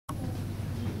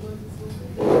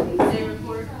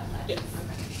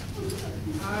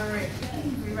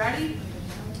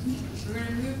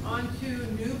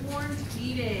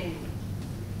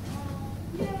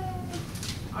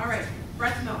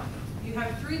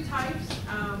three types,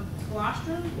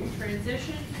 colostrum, your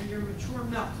transition, and your mature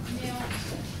milk. Now,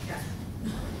 Yes.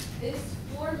 it's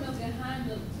fore milk and hind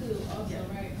milk too, also, Yeah.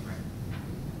 right?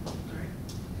 All right.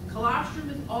 Colostrum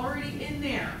is already in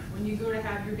there when you go to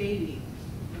have your baby,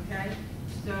 okay?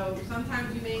 So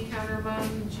sometimes you may encounter a mom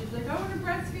and she's like, I want to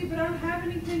breastfeed, but I don't have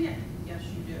anything yet. Yes,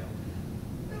 you do.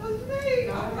 It was me.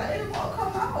 I'm like, it won't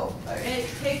come out. It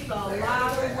takes a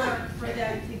lot of work for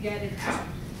them to get it out,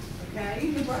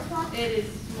 okay? It is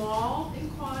small in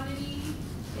quantity,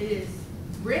 it is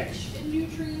rich in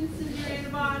nutrients and your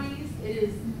antibodies, it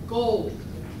is gold,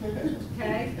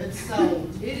 okay? It's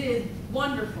sold. It is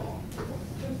wonderful.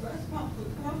 The breast pump was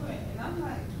pumping, and I'm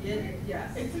like,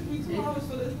 Yes. it took me 2 hours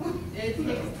for this one. It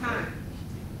takes time.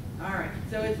 All right,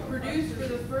 so it's produced for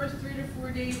the first 3 to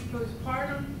 4 days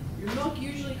postpartum. Your milk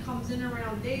usually comes in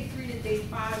around day 3 to day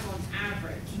 5 on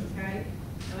average, okay?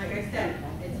 And like I said,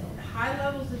 it's high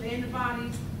levels of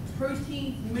antibodies,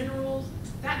 proteins, minerals,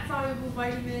 fat-soluble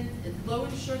vitamins, it's low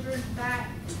in sugar and fat,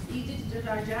 it's easy to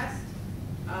digest.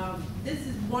 This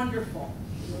is wonderful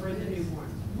for the newborn,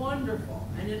 wonderful.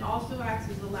 And it also acts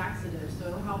as a laxative, so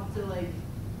it'll help to like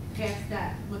pass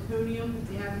that meconium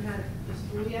if you haven't had the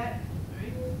stool yet. All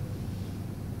right.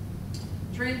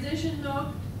 Transition milk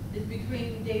is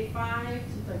between day 5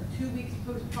 to like 2 weeks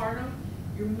postpartum.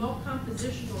 Your milk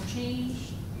composition will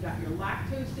change. You got your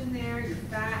lactose in there, your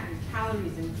fat, and your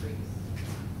calories increase.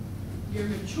 Your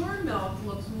mature milk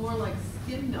looks more like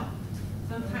skim milk,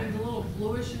 sometimes a little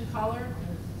bluish in color.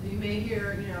 So you may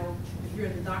hear, you know, if you're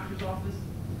in the doctor's office,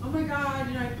 oh my God,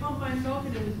 you know, I pumped my milk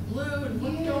and it was blue and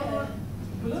what's going on?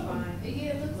 It's fine.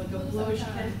 Yeah, it looks Like a blue bluish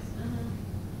sometimes. tint.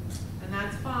 And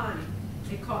that's fine.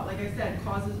 It like I said,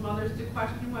 causes mothers to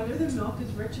question whether the milk is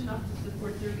rich enough to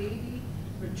support their baby.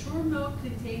 Mature milk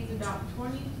contains about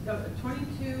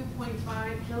 22.5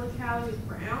 kilocalories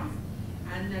per ounce,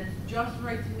 and that's just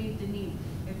right to meet the need.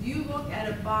 If you look at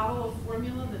a bottle of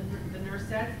formula, the nurse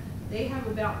said, they have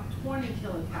about 20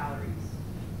 kilocalories.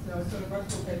 So So the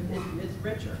breast milk it's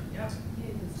richer. Yep.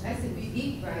 That's if you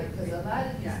eat right, because a lot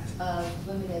of Yes. these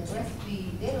women that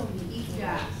breastfeed, they don't be eating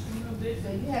Yeah. right. So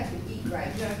you have to eat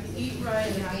right. You have to eat right,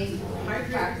 you have to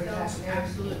hydrate yourself,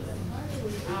 absolutely.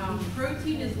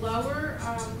 Protein is lower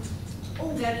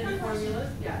than in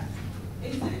formulas, yes.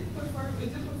 Is it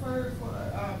preferred for,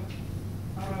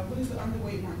 what is the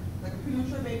underweight one? Like a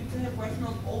premature baby to have breast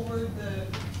milk over the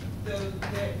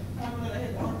formula that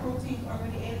has all the proteins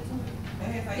already added to it? That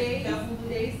has like double.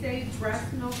 They say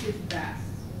breast milk is best,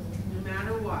 no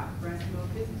matter what, breast milk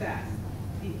is best.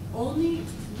 The only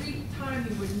time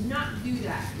you would not do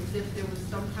that is if there was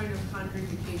some kind of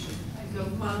contraindication. So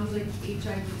if mom's like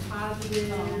HIV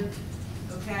positive,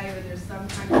 okay, or there's some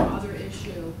kind of other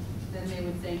issue, then they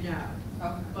would say no.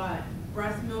 Okay. But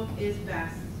breast milk is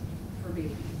best for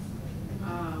babies.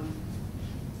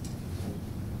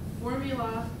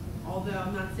 Formula, although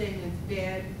I'm not saying it's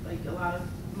bad, like a lot of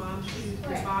moms choose to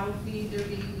bottle feed their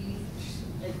babies.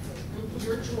 It's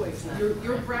your choice,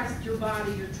 your breast, your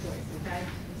body, your choice, okay?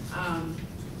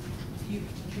 You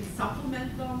can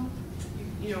supplement them,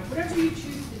 you know, whatever you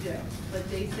choose to do. But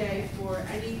they say for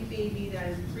any baby that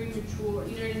is premature,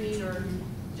 you know what I mean, or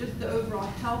just the overall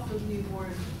health of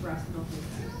newborns, breast milk is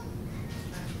best.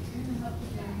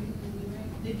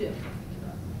 They do.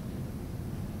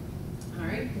 All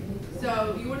right.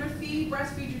 So you want to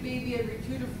breastfeed your baby every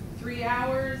 2 to 3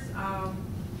 hours,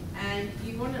 and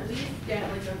you want to at least get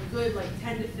like a good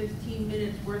 10 to 15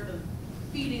 minutes worth of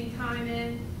feeding time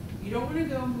in. You don't want to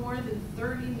go more than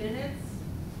 30 minutes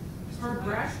per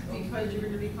breast because you're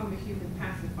going to become a human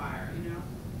pacifier, you know.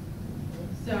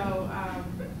 So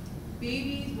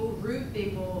babies will root, they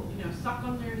will, you know, suck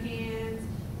on their hands,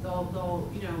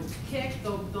 they'll you know, kick,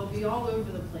 they'll be all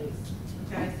over the place.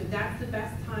 Okay, so that's the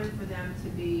best time for them to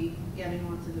be getting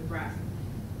onto the breast.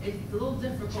 It's a little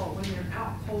difficult when they're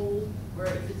out cold, or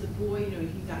if it's a boy, you know,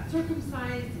 he got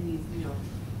circumcised and he's, you know,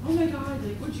 oh my God,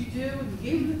 like what'd you do? And you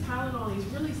gave him the Tylenol, he's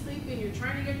really sleeping, you're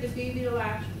trying to get the baby to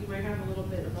latch, you might have a little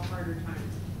bit of a harder time.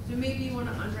 So maybe you want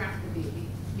to unwrap the baby.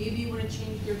 Maybe you want to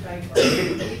change their diaper.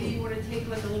 Maybe you want to take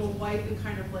like a little wipe and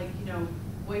kind of like, you know,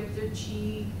 wipe their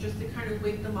cheek just to kind of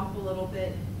wake them up a little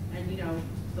bit, and you know,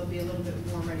 they'll be a little bit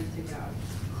more ready to go.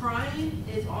 Crying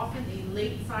is often a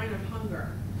late sign of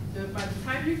hunger. So by the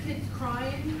time your kid's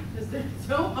crying because they're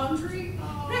so hungry,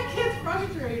 that kid's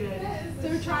frustrated.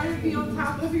 So try to be on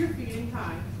top of your feeding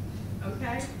time,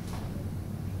 okay?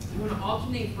 You want to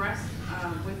alternate breast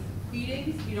with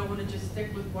feedings. You don't want to just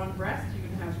stick with one breast. You're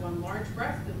going to have one large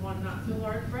breast and one not so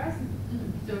large breast.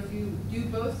 So if you do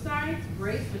both sides,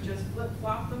 great, but just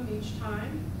flip-flop them each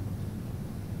time.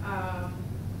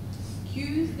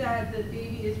 cues that the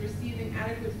baby is receiving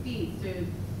adequate feed,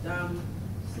 so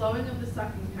slowing of the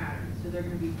sucking pattern, so they're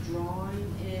gonna be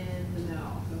drawing in the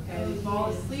milk, okay? They fall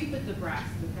asleep at the breast,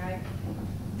 okay?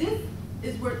 This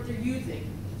is what they're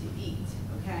using to eat,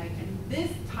 okay? And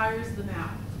this tires them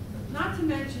out. Not to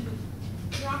mention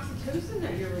the oxytocin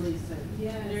that you're releasing.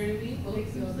 Yes. You know what I mean? Both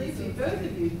Makes them of them. sleepy, both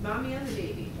of you, mommy and the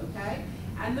baby, okay?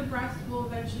 And the breast will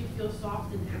eventually feel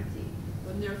soft and empty.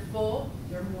 When they're full,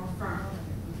 they're more firm,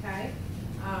 okay?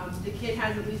 The kid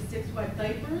has at least 6 wet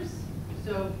diapers,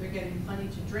 so they're getting plenty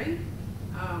to drink.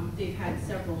 They've had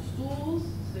several stools,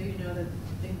 so you know that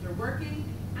things are working,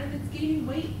 and it's gaining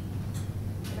weight,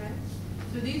 okay?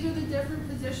 So these are the different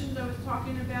positions I was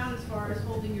talking about as far as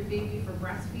holding your baby for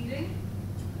breastfeeding.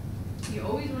 You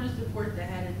always want to support the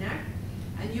head and neck,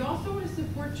 and you also want to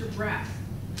support your breast.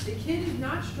 The kid is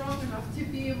not strong enough to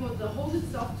be able to hold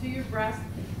itself to your breast,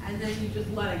 and then you just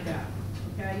let it go,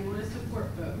 okay? You want to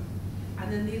support both.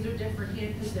 And then these are different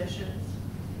hand positions.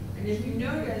 And if you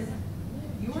notice,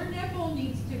 your nipple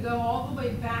needs to go all the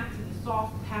way back to the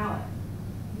soft palate,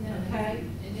 okay?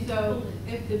 And So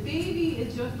if the baby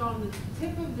is just on the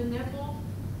tip of the nipple,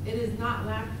 it is not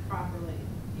lapped properly.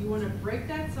 You want to break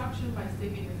that suction by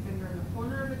sticking your finger in the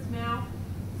corner of its mouth,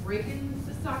 breaking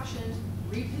the suction,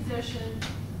 reposition,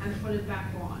 and put it back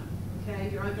on, okay?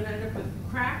 You're going to end up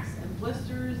with cracks and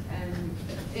blisters and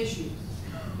issues,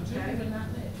 okay?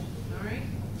 All right?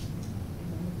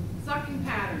 Sucking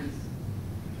patterns.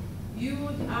 You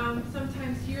will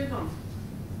sometimes hear them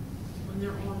when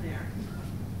they're on there,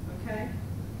 okay?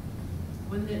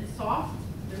 When it's soft,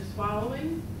 they're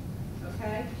swallowing,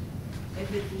 okay?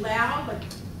 If it's loud, like,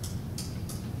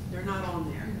 they're not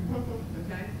on there,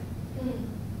 okay?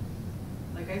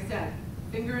 Like I said,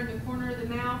 finger in the corner of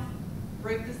the mouth,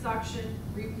 break the suction,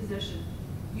 reposition.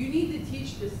 You need to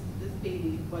teach this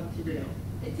baby what to do.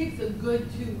 It takes a good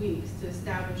 2 weeks to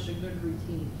establish a good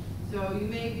routine. So you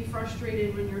may be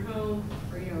frustrated when you're home,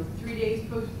 or 3 days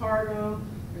postpartum,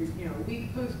 or a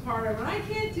week postpartum, and I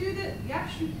can't do that. Yes,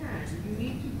 you can. You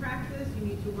need to practice, you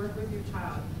need to work with your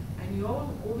child. And you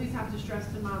always have to stress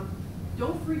to mom,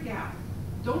 don't freak out.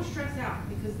 Don't stress out,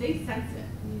 because they sense it.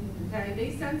 Okay,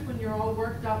 they sense when you're all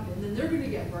worked up, and then they're gonna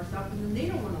get worked up, and then they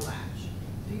don't wanna latch.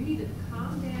 So you need to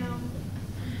calm down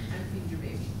and feed your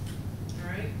baby,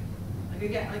 all right?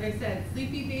 Like I said,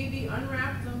 sleepy baby,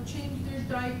 unwrap them, change their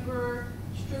diaper,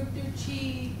 stroke their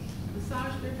cheek,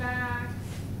 massage their backs.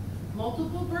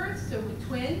 Multiple births, so with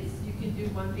twins, you can do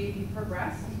 1 baby per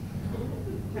breast,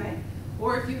 okay?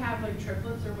 Or if you have like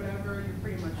triplets or whatever, you're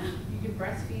pretty much, you can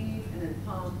breastfeed and then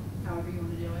pump, however you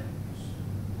wanna do it.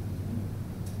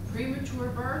 Premature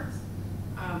births,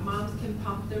 moms can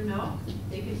pump their milk,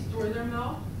 they can store their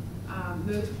milk.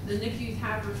 The NICUs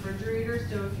have refrigerators,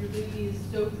 so if your baby is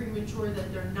so premature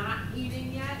that they're not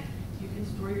eating yet, you can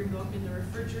store your milk in the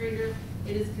refrigerator.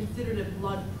 It is considered a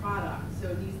blood product, so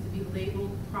it needs to be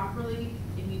labeled properly.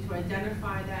 You need to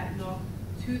identify that milk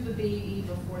to the baby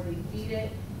before they feed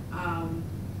it. And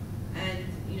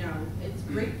it's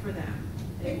great for them.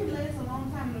 It can last a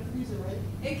long time in the freezer, right?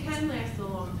 It can last a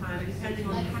long time, depending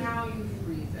on how you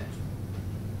freeze it.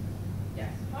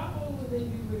 Yes. How old would they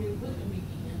be when they put them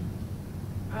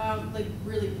again? Like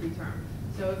really preterm.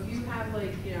 So if you have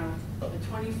like, a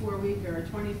 24-week or a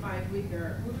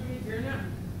 25-weeker,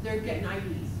 they're getting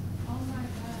IVs. Oh my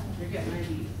God. They're getting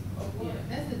IVs. Oh, what? Yeah.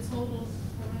 That's the total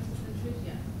parental nutrition?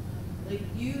 Yes. Like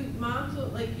moms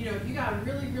will, if you got a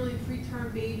really, really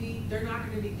preterm baby, they're not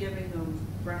gonna be giving them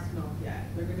breast milk yet.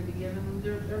 They're gonna be giving them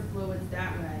their fluids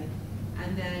that way.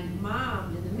 And then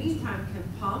mom, in the meantime, can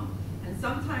pump, and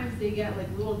sometimes they get like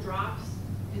little drops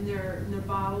in their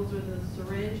bottles or the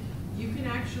syringe. You can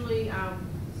actually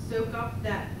soak up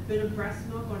that bit of breast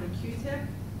milk on a Q-tip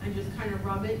and just kind of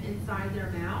rub it inside their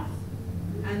mouth,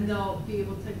 and they'll be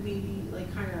able to maybe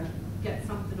kind of get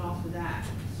something off of that.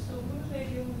 So what do they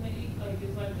do when they eat? Like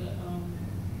it's like a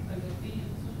feed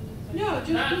tube? No,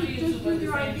 just through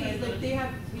their same IVs. type Like of- they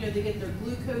have, they get their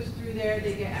glucose through there.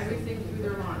 They get everything through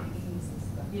their lungs.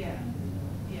 Yeah,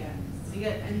 yeah.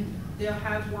 And they'll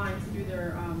have lines through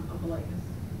their umbilicus.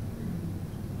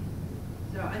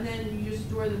 So, and then you just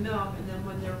store the milk, and then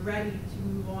when they're ready to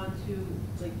move on to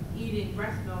eating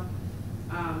breast milk,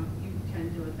 you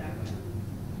can do it that way.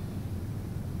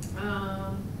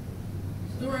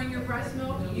 Storing your breast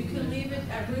milk, you can leave it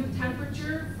at room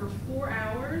temperature for 4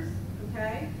 hours,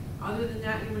 okay? Other than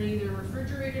that, you want to either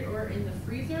refrigerate it or in the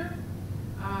freezer.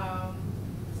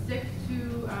 Stick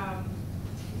to,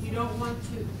 you don't want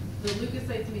to, the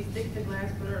leukocytes may stick to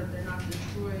glass, but they're not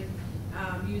destroyed.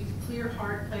 Use clear,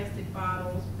 hard plastic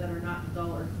bottles that are not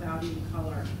dull or cloudy in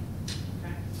color,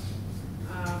 okay?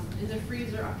 In the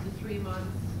freezer, up to 3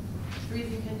 months.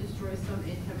 Freezing can destroy some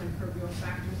antimicrobial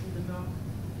factors in the milk.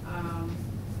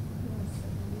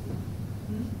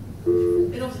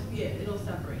 It'll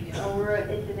separate, yeah.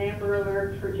 It's an Amber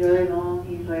Alert for Joey Long.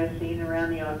 He's last seen around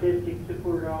the Autistic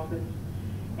Support Office.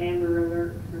 Amber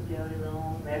Alert for Joey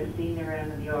Long, last seen around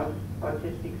the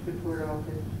Autistic Support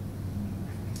Office.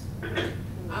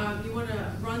 You want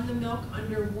to run the milk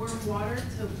under warm water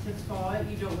to thaw it.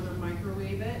 You don't want to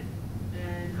microwave it,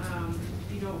 and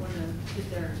you don't want to sit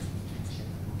there.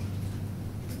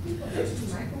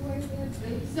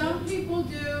 Some people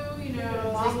do, you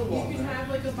know, you can have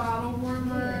like a bottle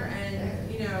warmer,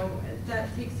 and you know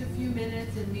that takes a few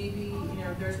minutes, and maybe you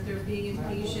know they're being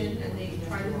impatient and they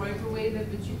try to microwave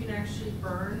it, but you can actually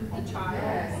burn the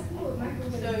child.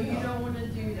 So you don't want to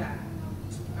do that.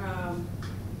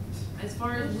 As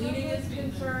far as weaning is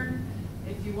concerned,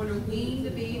 if you want to wean the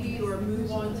baby or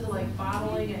move on to like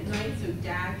bottling at night so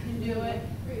dad can do it,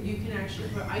 you can actually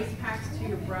put ice packs to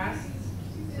your breasts.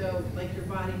 So like your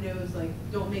body knows like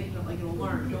don't make milk, like it'll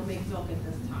learn, don't make milk at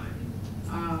this time.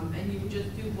 And you would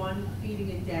just do 1 feeding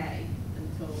a day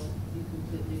until you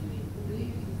completely wean the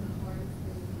baby.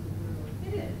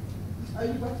 It is. Are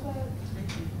you breastfed?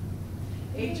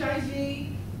 HIV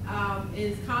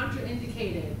is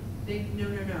contraindicated.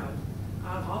 No.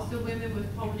 Also women with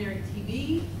pulmonary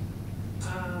TB,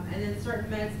 and then certain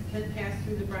meds can pass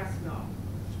through the breast milk.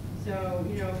 So,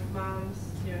 you know, if mom's,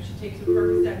 you know, she takes a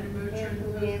Percocet and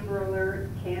Cancel the Motrin. Amber Alert,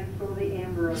 cancel the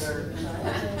Amber Alert.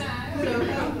 So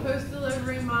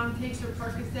post-delivery, mom takes her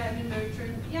Percocet and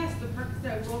Motrin. Yes, the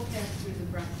Percocet will pass through the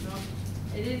breast milk.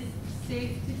 It is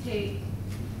safe to take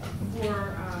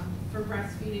for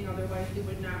breastfeeding, otherwise they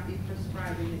would not be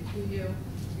prescribing it to you.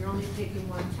 You're only taking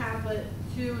 1 tablet,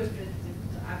 2 if it's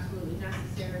absolutely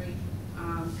necessary,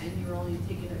 and you're only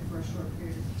taking it for a short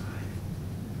period of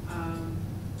time.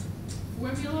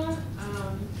 Formula,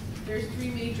 there's 3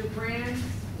 major brands.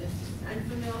 It's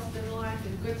Enfamil, Similac,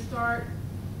 and Good Start.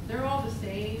 They're all the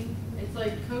same. It's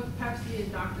like Coke, Pepsi,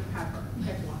 and Dr. Pepper.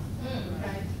 Pick one.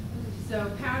 Okay. So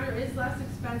powder is less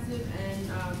expensive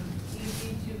and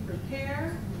easy to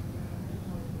prepare.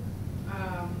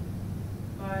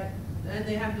 And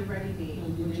they have the ready-made,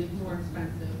 which is more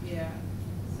expensive. Yeah.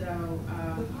 So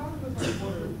The powder was like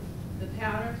water. the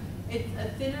powder, it's a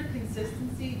thinner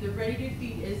consistency. The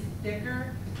ready-to-feed is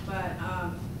thicker, but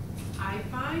I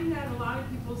find that a lot of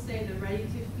people say the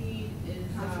ready-to-feed is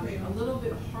a little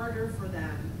bit harder for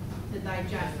them to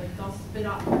digest. Like they'll spit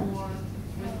up more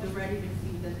with the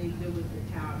ready-to-feed than they do with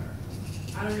the powder.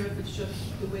 I don't know if it's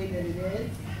just the way that it is.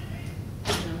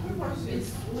 You know,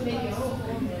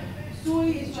 soy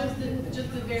is just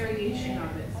a variation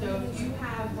of it. So if you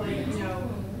have like, you know,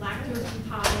 lactose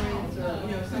intolerance or,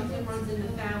 you know, something runs in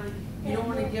the family, you don't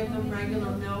want to give them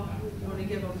regular milk. You want to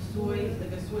give them soy,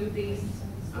 like a soy-based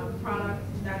product.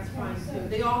 That's fine too.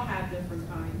 They all have different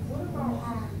kinds. What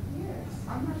about,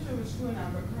 I'm not sure it's true or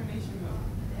not, but carnation milk?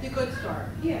 The Good Start.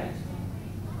 Yeah.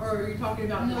 Or you're talking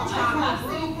about the I'm chocolate.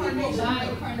 saying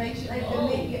carnation milk.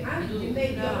 You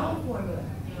make your own formula.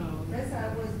 No. That's how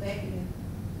it was back in.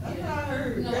 That's what I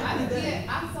heard. No, back in the day.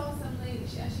 I saw some lady,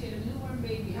 she had a newborn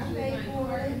baby, I and she made was four.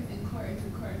 buying cartons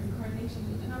and carnation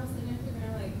milk, and I was sitting there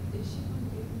figuring like, is she going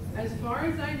to give As far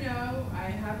as I know,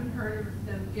 I haven't heard of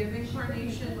them giving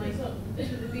carnation like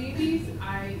to the babies.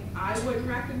 I wouldn't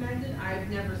recommend it. I've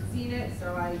never seen it,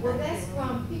 so Well, that's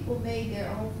from people made their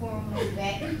own formulas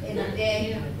back in the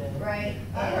day, right?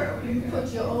 You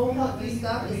put your own healthy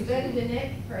stuff, it's better than that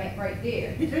crap right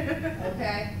there,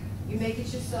 okay? You make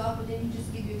it yourself, but then you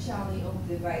just give your child the own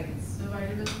vitamins. The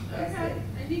vitamins. That's Okay. it.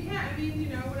 And you can, I mean, you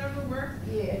know, whatever works.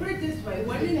 Yeah. Put it this way,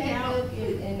 when in doubt,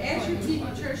 ask your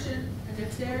pediatrician, and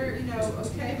if they're, you know,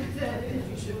 okay with it, then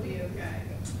you should be okay.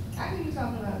 I hear you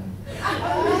talking about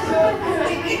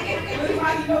Look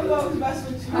how you know those mess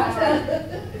with you.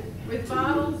 With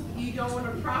bottles, you don't want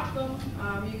to prop them.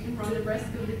 You can run the risk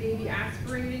of the baby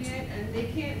aspirating it, and they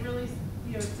can't really,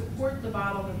 you know, support the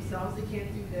bottle themselves. They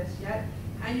can't do this yet.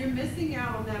 And you're missing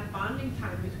out on that bonding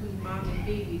time between mom and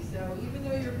baby. So even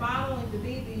though you're bottling the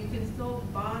baby, you can still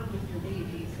bond with your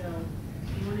baby. So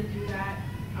you want to do that.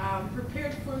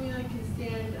 Prepared formula can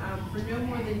stand for no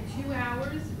more than 2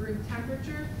 hours room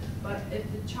temperature. But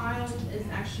if the child is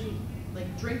actually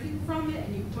like drinking from it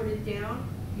and you put it down,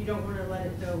 you don't want to let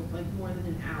it go like more than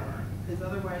an hour, because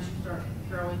otherwise you start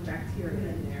growing bacteria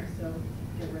in there. So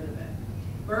get rid of it.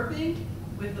 Burping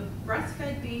with a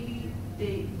breastfed baby.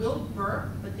 They will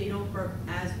burp, but they don't burp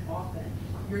as often.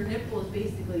 Your nipple is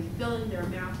basically filling their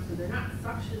mouth, so they're not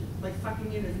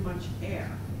sucking in as much air.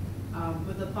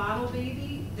 With a bottle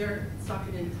baby, they're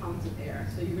sucking in tons of air,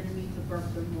 so you're going to need to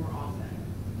burp them more often.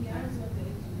 Yeah, I was about to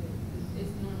ask you that.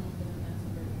 It's normal for them not to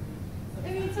burp. I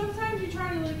mean, sometimes you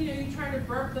try to like, you try to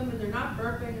burp them and they're not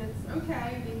burping, it's okay.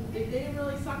 I mean, they didn't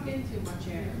really suck in too much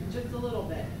air, just a little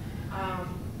bit.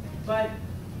 But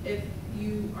if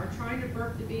you are trying to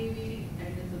burp the baby and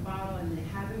it's a bottle and they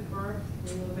haven't burped,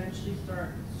 they will eventually start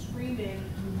screaming,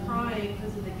 crying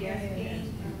because of the gas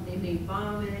gain. They may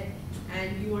vomit,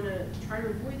 and you want to try to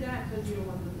avoid that because you don't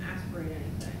want them to aspirate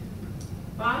anything.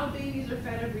 Bottle babies are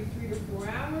fed every 3 to 4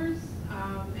 hours,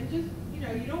 and just,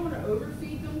 you don't want to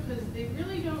overfeed them because they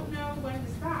really don't know when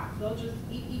to stop. They'll just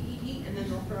eat, and then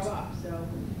they'll throw up. So,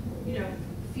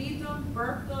 feed them,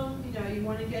 burp them, you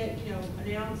want to get,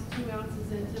 an ounce, 2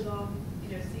 ounces into them,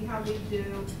 see how they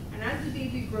do. And as the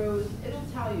baby grows, it'll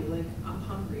tell you, like, I'm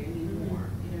hungry, I need more.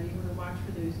 You want to watch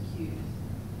for those cues.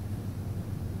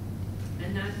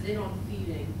 And that's it on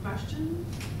feeding. Questions?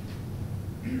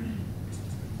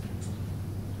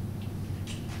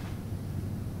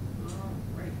 All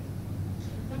right.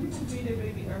 Some people feed their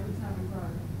baby every time they cry.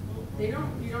 You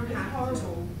don't It's have horrible.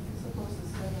 to. It's supposed to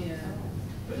stay. Yeah.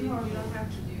 But You don't have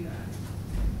to do that.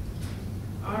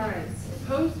 All right,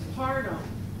 postpartum,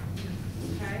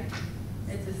 okay?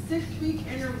 It's a 6-week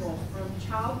interval from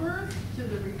childbirth to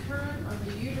the return of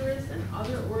the uterus and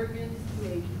other organs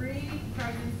to a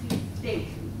pre-pregnancy state,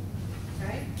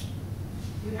 okay?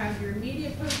 You have your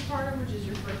immediate postpartum, which is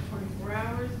your first 24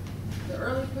 hours, the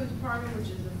early postpartum, which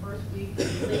is the first week, and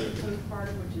the late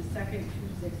postpartum, which is 2nd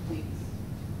to 6 weeks.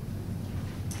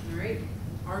 All right?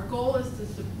 Our goal is to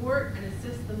support and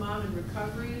assist the mom in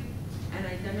recovery and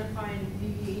identify any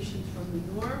deviations from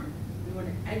the norm. We want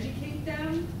to educate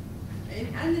them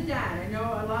and the dad. I know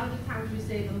a lot of the times we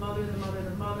say the mother,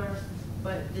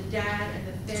 but the dad and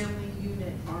the family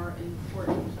unit are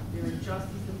important. They're just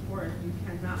as important. You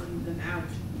cannot leave them out.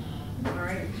 All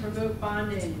right, promote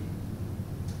bonding.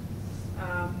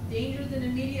 Dangers in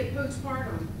immediate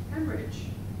postpartum: hemorrhage,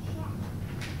 shock,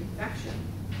 infection.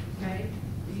 Okay.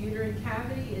 The uterine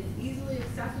cavity is easily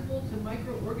accessible to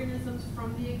microorganisms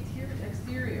from the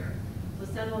exterior.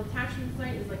 Placental attachment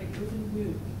site is like an open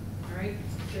wound. All right.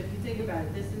 So if you think about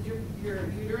it, this is your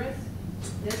uterus,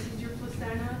 this is your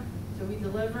placenta. So we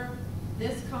deliver.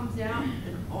 This comes out,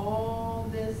 and all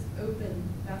this open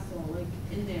vessel, like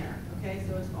in there. Okay.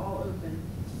 So it's all open.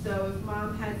 So if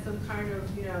mom had some kind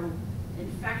of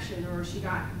infection, or she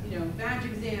got vag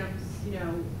exams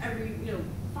every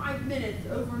 5 minutes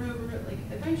over and over, like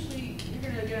eventually you're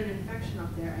going to get an infection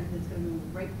up there and it's going to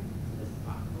move right to this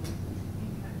spot.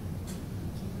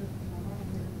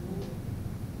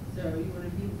 So you want to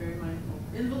be very mindful.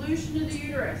 Involution of the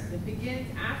uterus. It begins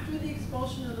after the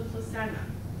expulsion of the placenta.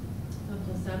 The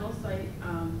placental site,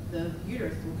 the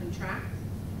uterus will contract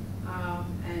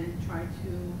and try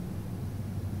to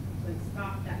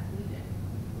stop that bleeding.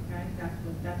 Okay,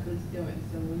 that's what it's doing.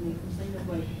 So when they complain of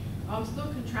oh, I'm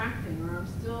still contracting, or I'm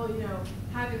still,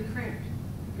 having cramp,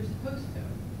 you're supposed to.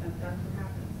 That's what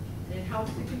happens. And it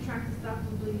helps to contract to stop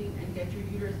the bleeding and get your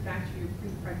uterus back to your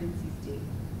pre-pregnancy state.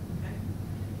 Okay.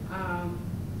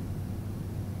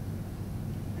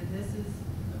 And this is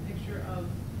a picture of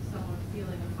someone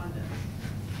feeling a fundus.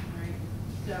 All right.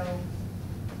 So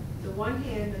the one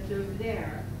hand that's over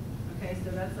there. Okay,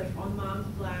 so that's like on mom's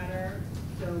bladder.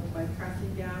 So by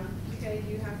pressing down, okay,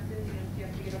 you have to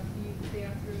get up to use the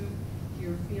bathroom.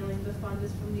 You're feeling the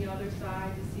fundus from the other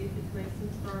side to see if it's nice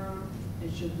and firm.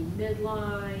 It should be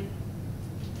midline.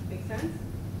 Make sense?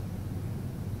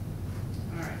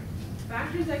 All right.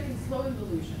 Factors that can slow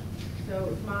involution. So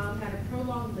if mom had a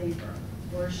prolonged labor,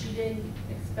 or she didn't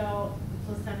expel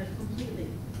the placenta completely,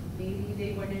 maybe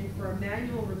they went in for a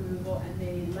manual removal and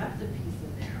they left a piece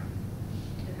in there.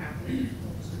 It happens.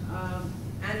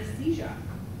 Anesthesia.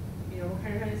 What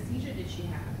kind of anesthesia did she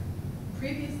have?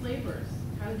 Previous labors,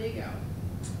 how did they go?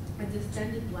 A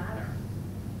distended bladder,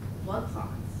 blood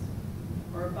clots,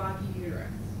 or a boggy uterus.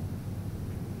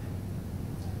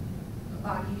 A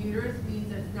boggy uterus means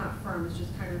that it's not firm, it's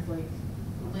just kind of like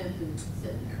limp and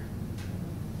sitting there.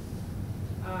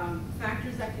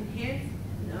 Factors that can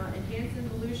enhance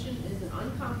involution is an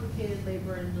uncomplicated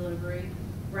labor and delivery,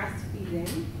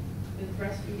 breastfeeding. Because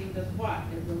breastfeeding does what?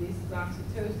 It releases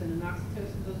oxytocin, and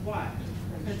oxytocin does what?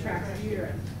 Contracts the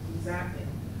uterus. Exactly.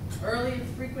 Early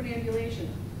and frequent ambulation.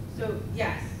 So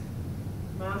yes,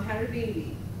 mom had a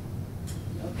baby.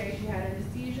 Okay, she had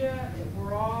anesthesia, it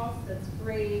wore off, that's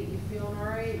great, you're feeling all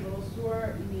right, a little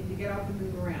sore, you need to get up and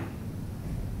move around.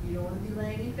 You don't want to be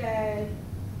laying in bed,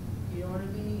 you don't want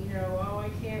to be, oh, I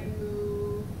can't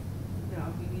move.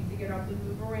 No, you need to get up and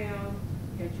move around,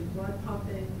 get your blood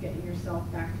pumping, getting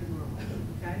yourself back to normal,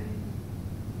 okay?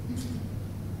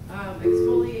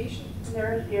 Exfoliation.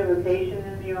 Nurse, you have a patient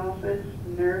in the office?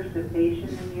 Nurse, a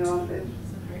patient in the office?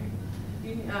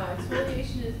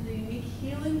 Exfoliation is the unique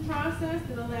healing process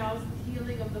that allows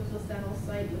healing of the placental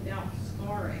site without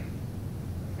scarring.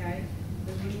 Okay?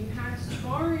 So when you have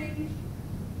scarring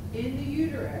in the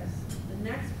uterus, the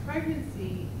next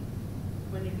pregnancy,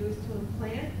 when it goes to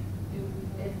implant,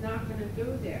 it's not going to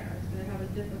go there. It's going to have a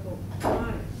difficult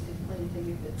time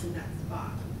implanting if it's in that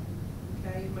spot.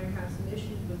 Okay? You might have some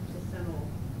issues with placental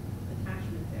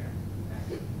attachment there.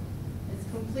 Okay? It's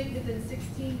complete within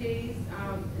 16 days,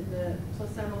 and the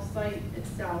placental site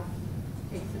itself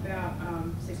takes about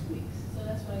 6 weeks. So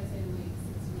that's why I say wait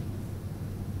 6 weeks.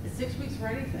 It's 6 weeks for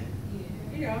anything.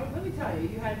 Yeah. You know, let me tell you,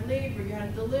 you had labor, you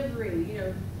had delivery, you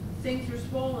know, things were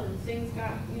swollen, things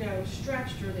got, you know,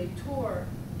 stretched or they tore.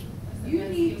 That's the You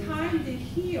best need healing time to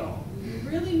heal. You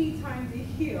really need time to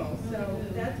heal. So Really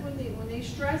do. that's when they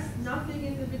stress nothing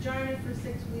in the vagina for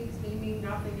 6 weeks, they mean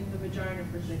nothing in the vagina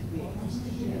for 6 weeks.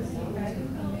 Okay?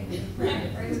 Yeah,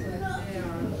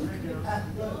 I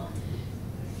know.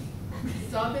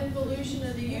 Subinvolution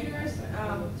of the uterus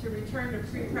to return to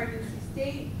pre-pregnancy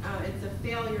state. It's a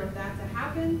failure of that to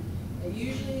happen. It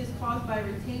usually is caused by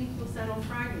retained placental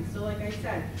fragments. So like I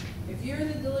said, if you're in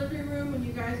the delivery room when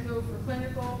you guys go for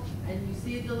clinical and you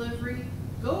see a delivery,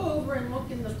 go over and look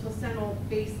in the placental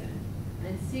basin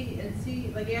and see,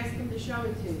 like ask them to show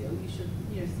it to you. You should,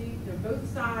 you know, see both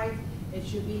sides. It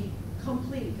should be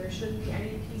complete. There shouldn't be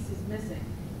any pieces missing.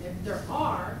 If there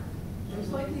are,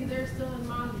 most likely they're still in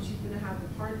mom and she's going to have a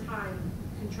hard time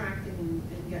contracting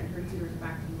and getting her uterus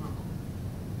back to normal.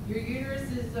 Your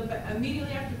uterus is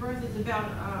immediately after birth is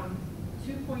about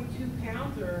 2.2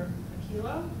 pounds or a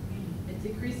kilo. It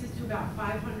decreases to about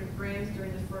 500 grams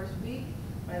during the first week.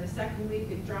 By the second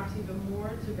week, it drops even more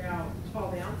to about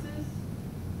 12 ounces.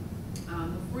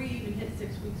 Before you even hit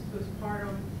 6 weeks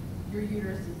postpartum, your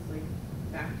uterus is like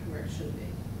back to where it should be,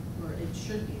 or it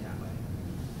should be that way.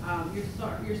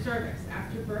 Your cervix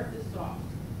after birth is soft.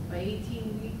 By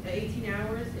 18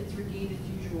 hours, it's regained its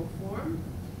usual form.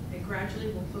 It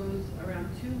gradually will close around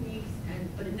 2 weeks,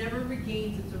 but it never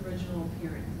regains its original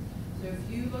appearance. So if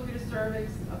you look at a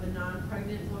cervix of a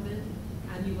non-pregnant woman,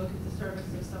 and you look at the cervix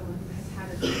of someone who has had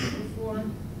a baby before,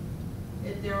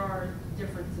 there are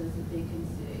differences that they can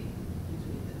see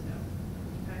between the two.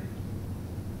 Okay?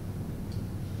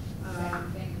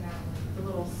 Think about like The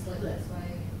little split slit. this way.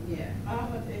 Yeah.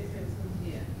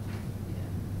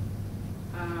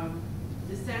 Yeah.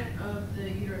 Descent of the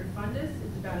uterine fundus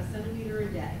is about 1 centimeter a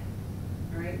day.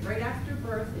 All right. Right after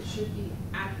birth, it should be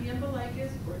at the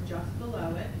umbilicus or just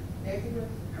below it.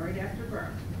 Right after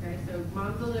birth. Okay. So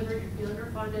mom delivered, you're feeling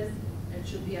her fundus, it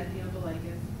should be at the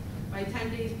umbilicus. By 10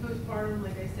 days postpartum,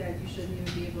 like I said, you shouldn't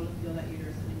even be able to feel that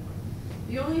uterus anymore.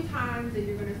 The only time that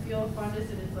you're going to feel a fundus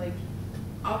and it's like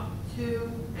up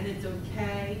 2 and it's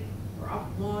okay, or up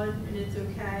 1 and it's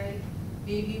okay,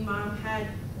 maybe mom had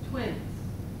twins,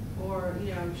 or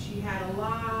you know she had a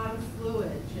lot of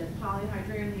fluid, she had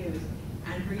polyhydramnios,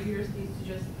 and her uterus needs to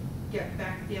just get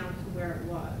back down to where it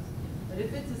was. But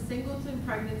if it's a singleton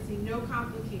pregnancy, no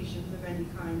complications of any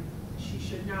kind, she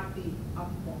should not be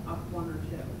up 1 or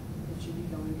 2. It should be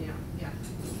going down. Yeah.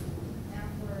 Now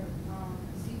for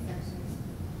C-section,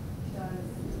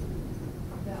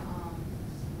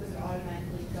 does it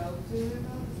automatically go to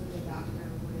the doctor?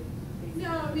 Would it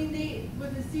No, I mean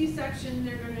with a C-section,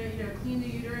 they're gonna clean the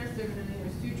uterus. They're gonna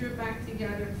suture it back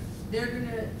together. They're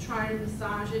gonna try to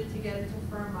massage it to get it to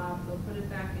firm up. They'll put it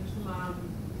back into mom,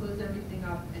 close everything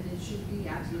up, and it should be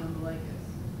at the umbilicus.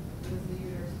 was the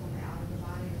uterus going out of the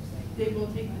body or something? They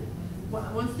will take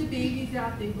once the baby's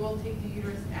out, they will take the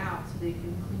uterus out so they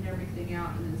can clean everything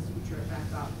out and then suture it back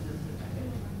up and then put it back in.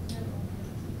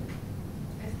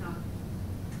 It's not.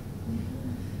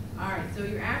 All right, so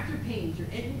your after pains, your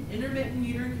intermittent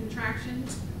uterine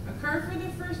contractions occur for the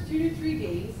first 2 to 3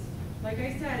 days. Like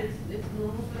I said, it's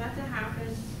normal for that to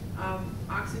happen.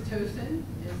 Oxytocin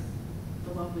is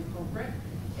the lovely culprit.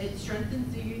 It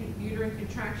strengthens the uterine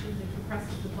contractions and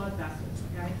compresses the blood vessels,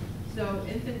 okay? So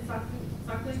infant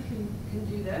suckling can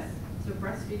do this, so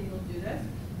breastfeeding will do this.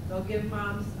 They'll give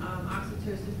moms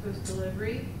oxytocin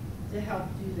post-delivery to help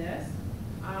do this.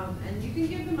 And you can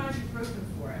give them ibuprofen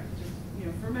for it, which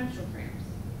is, for menstrual cramps.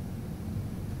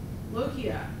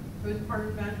 Lochia,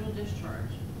 postpartum vaginal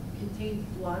discharge, contains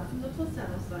blood from the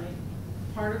placental site,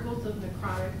 particles of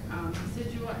necrotic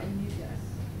decidua and mucus.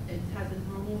 It has a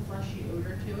normal fleshy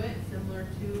odor to it, similar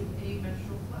to a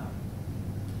menstrual flow.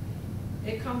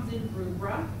 It comes in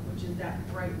rubra, which is that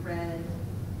bright red,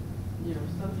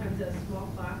 sometimes has small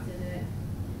clots in it.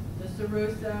 The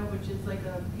serosa, which is like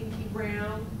a pinky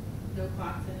brown, no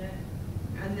clots in it.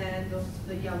 and then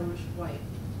the yellowish white.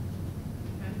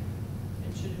 Okay?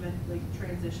 It should eventually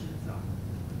transition itself.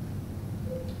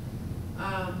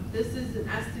 This is an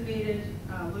estimated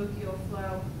lochial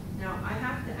flow. Now, I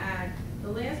have to add, the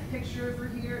last picture over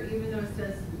here, even though it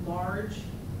says large,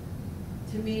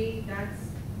 to me, that's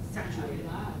saturated.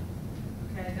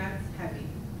 Okay, that's heavy.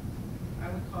 I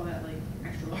would call that like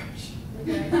extra large.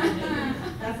 Okay?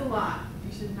 That's a lot.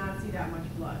 You should not see that much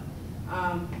blood.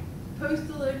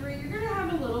 Post-delivery, you're gonna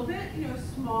have a little bit, you know,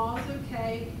 small is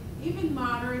okay, even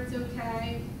moderate's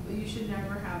okay, but you should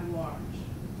never have large.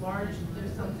 Large,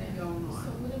 there's something going on. So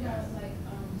what about like,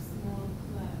 small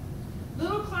clots?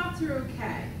 Little clots are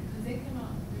okay. Cause they come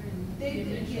out They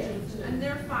very. yeah, and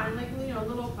they're fine, like, you know,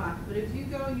 little clots, but if you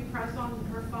go and you press on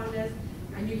her fundus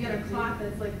and you get a clot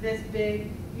that's like this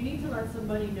big, you need to let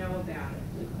somebody know about it.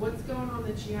 Like, what's going on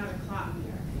that she had a clot in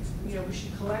there? You know, was she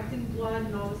collecting blood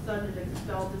and all of a sudden it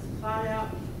expelled this clot out?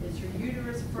 Is her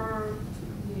uterus firm?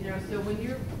 You know, so when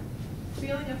you're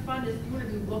feeling a fundus, you want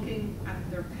to be looking at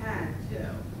their pad too,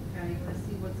 okay? You want to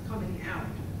see what's coming out,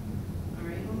 all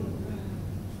right?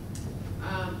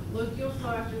 Lochial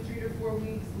flow after 3 to 4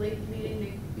 weeks, late bleeding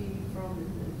may be from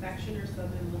an infection or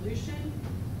subinvolution.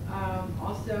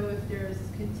 Also, if there's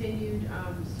continued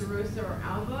serosa or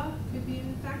alba, could be an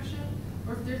infection,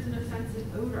 or if there's an offensive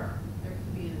odor, there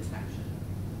could be an infection.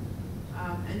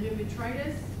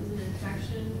 Endometritis is an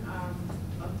infection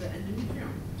of the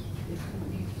endometrium. It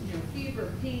could be, you know,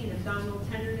 fever, pain, abdominal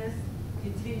tenderness,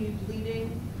 continued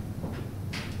bleeding.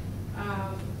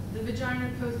 The vagina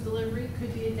post-delivery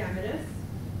could be edematous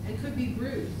and could be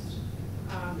bruised.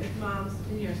 If mom's,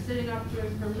 you know, sitting up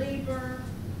during her labor,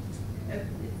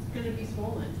 it's going to be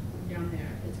swollen down there.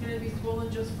 It's going to be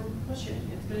swollen just from pushing.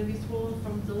 It's going to be swollen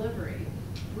from delivery,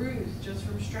 bruised just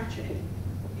from stretching.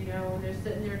 You know, when they're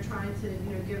sitting there trying to,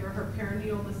 you know, give her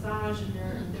perinatal massage and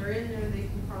they're in there, they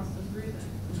can cause some bruising.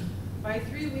 By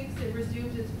 3 weeks, it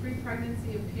resumes its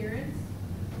pre-pregnancy appearance.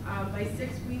 By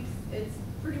 6 weeks, it's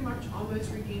pretty much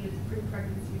almost regained its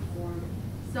pre-pregnancy form.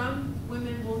 Some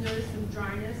women will notice some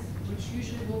dryness, which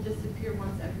usually will disappear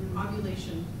once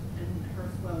ovulation and her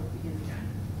flow begins again.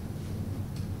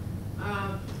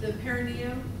 The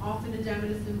perineum, often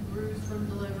edematous and bruised from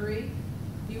delivery.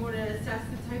 You want to assess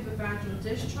the type of vaginal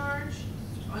discharge,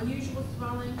 unusual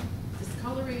swelling,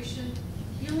 discoloration,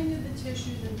 healing of the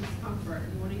tissues, and discomfort.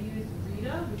 You want to use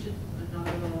RITA, which is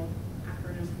another little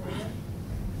acronym for you.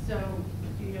 So,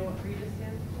 do you know what RITA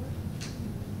stands for?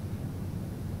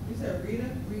 You said Rita?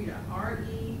 RITA,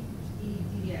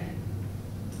 R-E-E-D-A.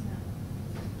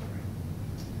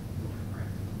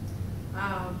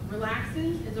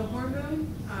 Relaxin is a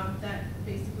hormone that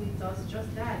basically does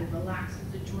just that. It relaxes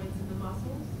the joints and the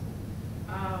muscles.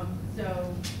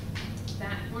 So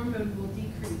that hormone will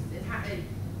decrease.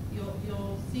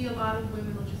 You'll see a lot of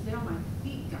women will just say, "Oh, my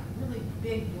feet got really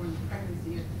big during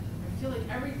pregnancy. I feel like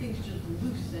everything's just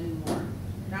loose anymore."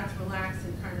 That's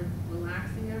relaxin, kind of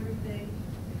relaxing everything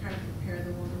to kind of prepare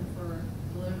the woman for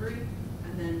delivery,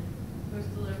 and then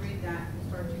post-delivery that will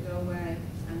start to go away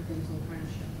and things will kind of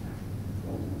shift back.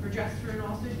 Progesterone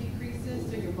also decreases,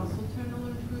 so your muscle tone will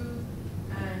improve,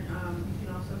 and you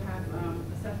can also have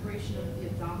a separation of the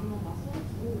abdominal muscles.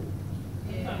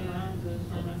 Yeah.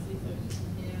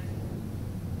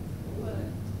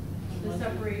 The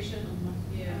separation,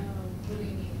 yeah. What do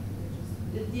you mean?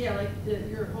 Yeah, like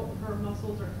her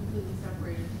muscles are completely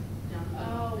separated down the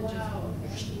middle. Oh, It just wow, holds.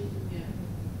 okay. Yeah.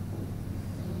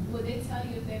 Would they tell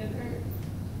you if that occurred?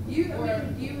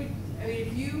 I mean,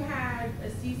 if you had a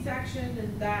C-section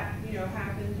and that, you know,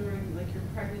 happened during like your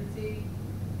pregnancy,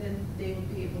 then they would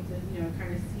be able to, you know,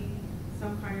 kind of see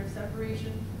some kind of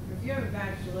separation. But if you have a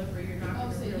vaginal delivery, you're not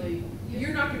going to really,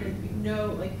 you're not going to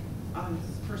know like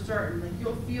for certain. Like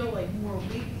you'll feel like more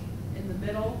weak in the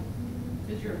middle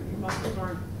because your muscles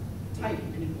aren't tight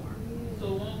anymore.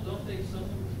 So don't they suffer?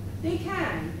 They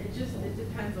can. It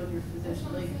depends on your physician. That's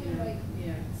what I'm Like, saying, like,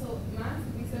 yeah. So mine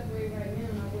could be separated right now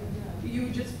and I wouldn't know. You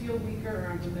would just feel weaker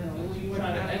around the middle. When you wouldn't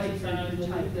try to have, like, exercise, your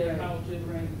you tight, lose that right. power to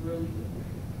Right. really good.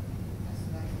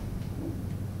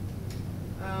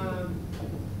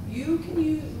 You can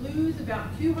lose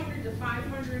about 200 to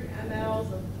 500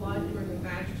 mLs of blood during a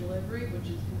vaginal delivery, which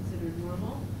is considered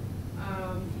normal.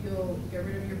 You'll get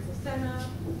rid of your placenta.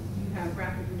 You have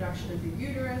rapid reduction of your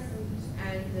uterus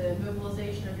and the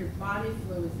mobilization of your body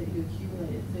fluids that you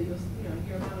accumulated. So you'll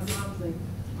hear a lot of moms like,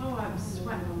 "Oh, I'm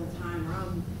sweating all the time," or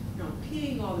 "I'm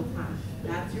peeing all the time."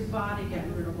 That's your body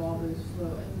getting rid of all those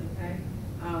fluids. Okay.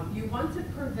 You want to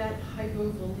prevent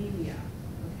hypovolemia.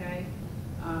 Okay.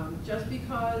 Just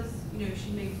because,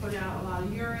 she may put out a lot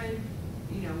of urine,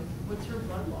 what's her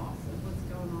blood loss? What's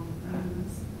going on with that.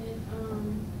 And,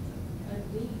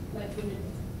 like when it,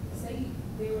 say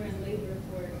they were in labor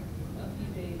for a few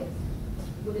days,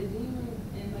 would edema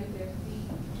in like their feet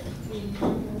be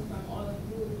normal from all the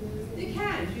fluid? They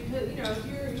can, because,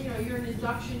 if you're in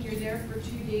induction, you're there for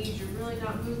 2 days, you're really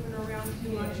not moving around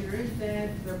too much, you're in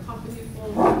bed, they're pumping you full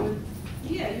of fluid.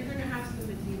 Yeah, you're gonna have some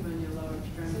edema in your lower So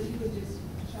extremity. you would just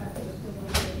try to put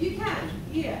on. You can,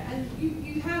 yeah, and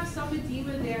you have some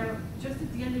edema there just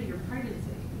at the end of your pregnancy.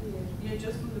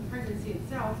 Just from the pregnancy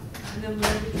itself, and then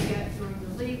whatever you get during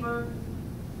the labor,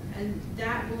 and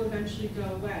that will eventually go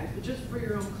away. But just for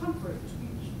your own comfort, you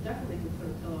definitely can put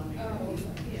a pillow on your feet.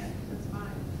 Yeah, that's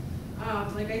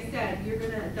fine. Like I said, you're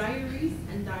gonna diurese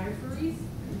and diaphoresis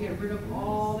and get rid of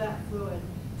all that fluid.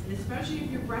 And especially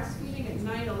if you're breastfeeding at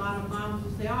night, a lot of moms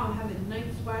will say, "Oh, I'm having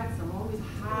night sweats. I'm always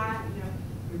hot."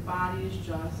 Your body is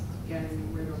just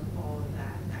getting rid of all of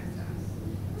that excess.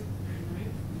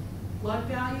 Blood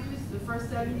values, the first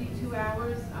 72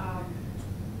 hours,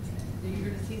 you're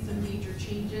going to see some major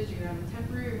changes. You're going to have a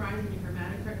temporary rise in your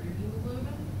hematocrit, your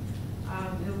hemoglobin.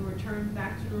 It will return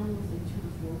back to normal within 2 to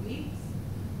 4 weeks.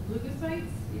 Leukocytes,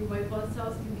 your white blood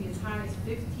cells can be as high as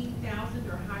 15,000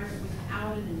 or higher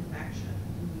without an infection.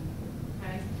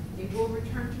 Okay? They will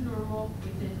return to normal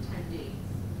within 10 days.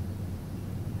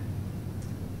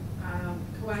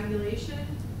 Coagulation,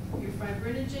 your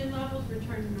fibrinogen levels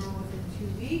return to normal within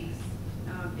 2 weeks.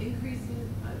 Increasing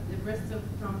the risk of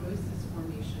thrombosis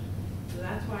formation. So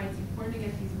that's why it's important to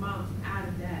get these moms out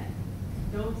of bed.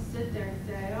 Don't sit there and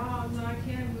say, "Oh, I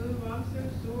can't move, I'm so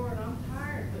sore, and I'm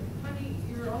tired." But honey,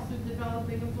 you're also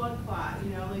developing a blood clot,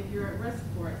 like you're at risk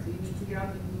for it, so you need to get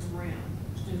up and move around.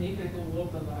 And they can go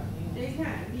walk a lot. They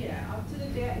can, yeah, up to the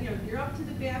you're up to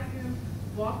the bathroom,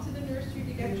 walk to the nursery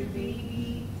to get your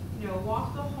baby,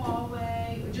 walk the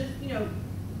hallway, or just,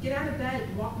 get out of bed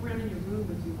and walk around in your room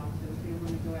if you want to, if you don't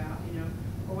want to go out,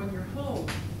 or when you're home,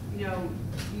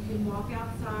 you can walk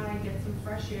outside, get some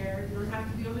fresh air. You don't have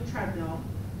to be on the treadmill,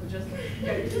 but just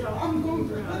get yourself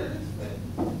moving around.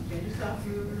 Get yourself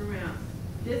moving around.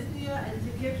 Dyspnea and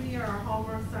tachypnea are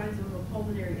hallmark signs of a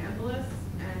pulmonary embolus,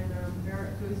 and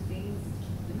varicose veins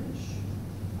diminish.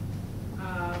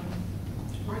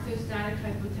 Orthostatic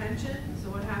hypotension. So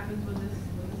what happens when this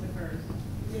occurs?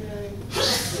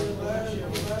 The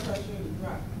blood pressure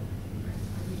drop.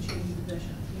 You change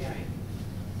position. Yeah. Right.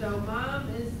 So mom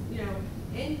is,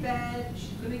 in bed,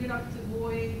 she's gonna get up to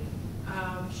void,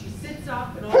 she sits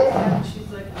up and all of a sudden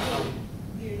she's like, "Oh,"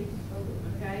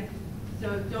 okay?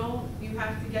 So you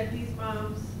have to get these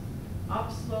moms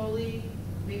up slowly,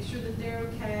 make sure that they're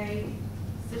okay,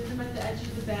 sit them at the edge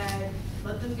of the bed,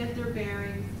 let them get their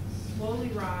bearings, slowly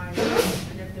rise,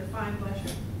 and if they're fine, bless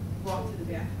you, walk to the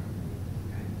bathroom.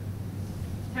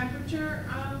 Temperature,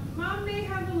 mom may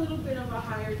have a little bit of a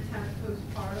higher temp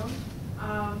postpartum,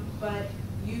 but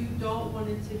you don't want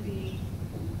it to be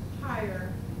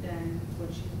higher than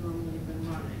what she's normally been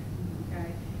running,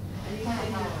 okay?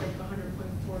 Anything that's like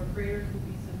 100.4 or greater could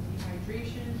be some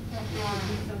dehydration, could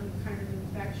be some kind of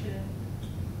infection,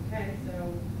 okay?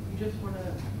 So you just want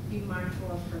to be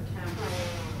mindful of her temp.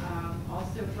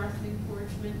 Also, breast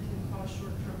encouragement can cause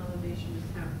short-term elevation of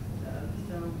temp.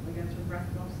 So, like as her breast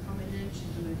milk's coming in,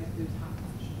 she's going to get those hot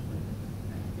flashes, like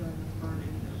that feeling of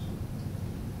burning.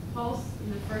 Pulse,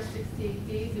 in the first 6 to 8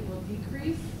 days, it will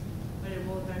decrease, but it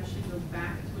will eventually go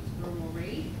back to its normal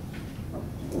rate.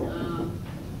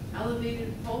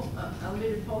 Elevated pulse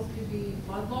could be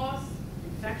blood loss,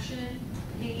 infection,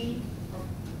 pain, or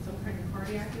some kind of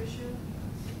cardiac issue.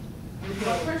 Your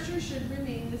blood pressure should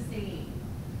remain the same.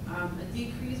 A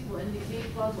decrease will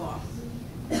indicate blood loss.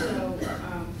 So,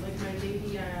 like my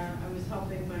baby, I was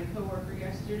helping my coworker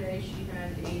yesterday. She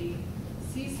had a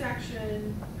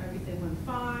C-section. Everything went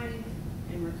fine.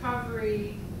 In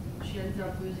recovery, she ended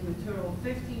up losing a total of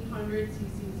 1,500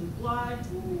 cc's of blood.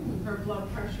 Her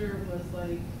blood pressure was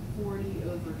like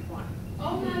 40/20.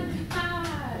 Oh my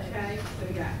God. Okay, so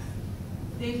yes,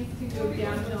 things can go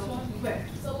downhill quick.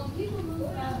 So when people lose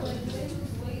weight, do they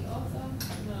lose weight also?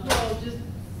 No. Well, just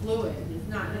fluid. It's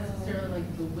not necessarily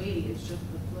like the weight. It's just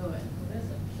the fluid.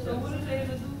 So what are they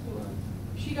able to do for her?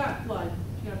 She got blood.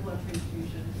 She got blood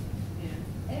transfusion.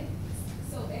 Yeah.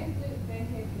 So after that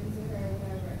happened to her or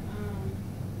whatever,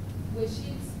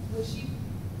 would she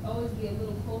always be a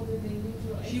little colder than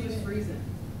usual? She was freezing.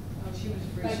 She was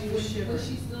freezing. Like, She was shivering. would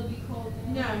she still be cold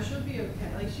now? No, she'll be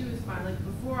okay. Like she was fine. Like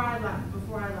before I left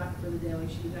for the day, like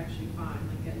she was actually fine.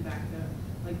 Like getting back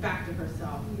to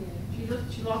herself. Yeah.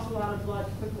 She lost a lot of blood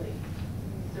quickly.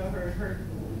 So her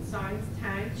signs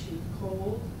tanked. She was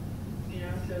cold.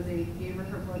 So they gave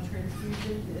her blood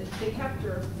transfusion. They kept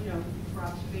her, for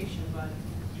observation, but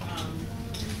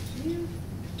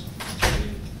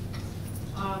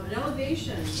An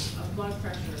elevation of blood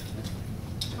pressure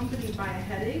accompanied by a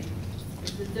headache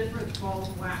is a different ball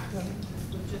of wax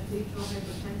with gestational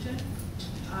hypertension.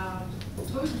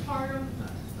 Postpartum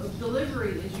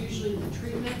delivery is usually the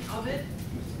treatment of it,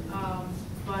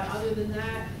 but other than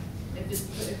that, if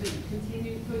it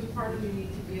continues postpartum, you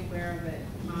need to be aware of it.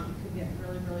 Mom could get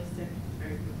really, really sick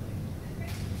very quickly.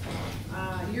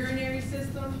 Urinary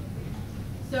system.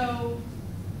 So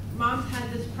mom's had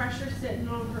this pressure sitting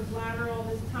on her bladder all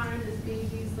this time. This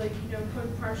baby's like,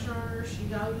 putting pressure on her.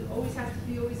 She always has to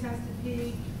pee, always has to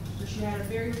pee. So she had a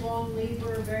very long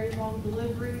labor, a very long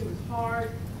delivery. It was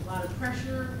hard, a lot of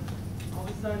pressure. All of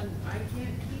a sudden, I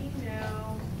can't pee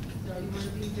now. So you want to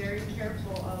be very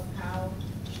careful of how,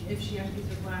 if she empties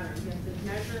her bladder. You have to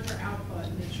measure her output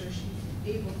and make sure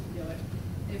she's able to do it.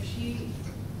 If she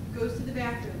goes to the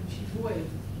bathroom, she voids,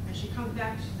 and she comes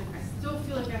back, she's like, I still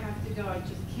feel like I have to go, I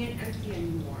just can't empty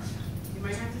anymore. You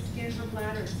might have to scan her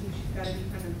bladder and see if she's got any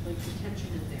kind of like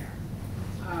retention in there.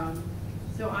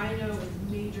 So I know it's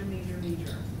major, major,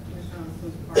 major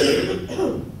with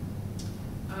postpartum.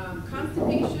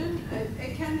 Constipation,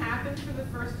 it can happen for the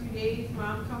first few days.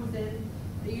 Mom comes in,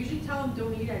 they usually tell them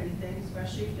don't eat anything,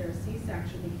 especially if they're a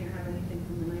C-section, they can't have anything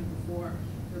from the night before.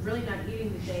 They're really not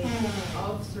eating the day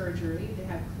of surgery, they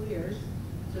have clears,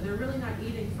 so they're really not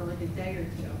eating for like a day or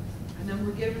two. And then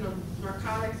we're giving them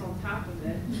narcotics on top of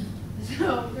it,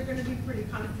 so they're gonna be pretty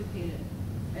constipated.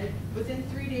 And within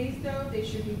 3 days though, they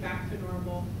should be back to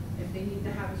normal. If they need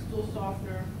to have a stool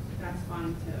softener, that's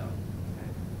fine too.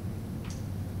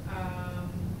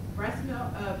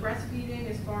 Breastfeeding,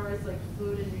 as far as like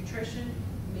food and nutrition,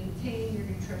 maintain your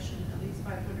nutrition, at least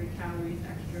 500 calories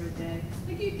extra a day,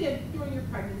 like you did during your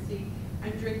pregnancy,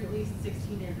 and drink at least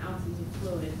 16 ounces of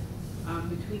fluid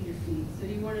between your feeds. So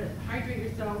you want to hydrate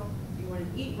yourself, you want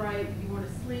to eat right, you want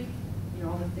to sleep,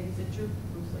 all the things that you're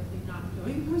most likely not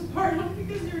doing postpartum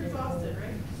because you're exhausted,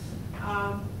 right?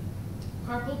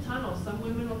 Carpal tunnel. Some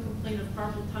women will complain of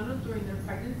carpal tunnel during their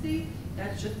pregnancy.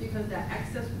 That's just because that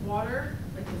excess water,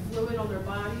 like the fluid on their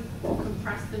body, will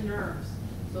compress the nerves.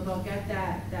 So they'll get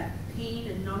that pain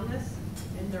and numbness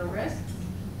in their wrists.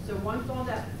 So once all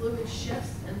that fluid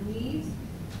shifts and leaves,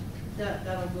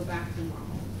 that'll go back to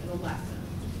normal. It'll lessen.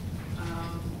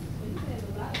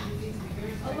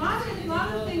 A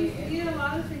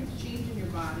lot of things change in your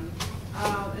body.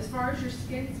 As far as your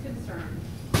skin's concerned,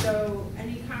 so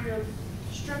any kind of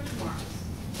stretch marks,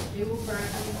 they will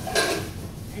gradually fade.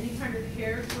 Any kind of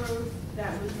hair growth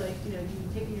that was like, you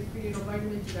taking your prenatal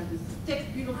vitamins, you have this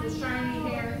thick, beautiful, shiny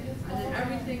hair, and then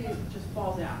everything just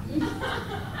falls out.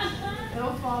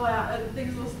 It'll fall out, and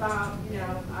things will stop,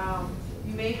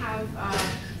 You may have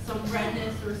some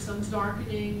redness or some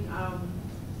darkening,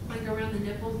 like around the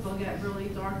nipples, they'll get really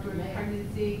dark during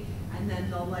pregnancy, and then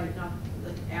they'll lighten up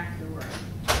like afterward.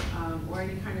 Or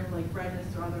any kind of like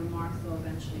redness or other marks, they'll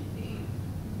eventually fade.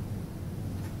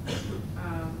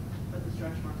 But the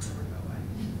stretch marks never go away.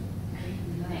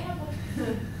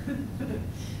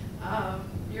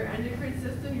 Your endocrine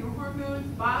system, your hormones,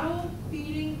 bottle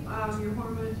feeding, your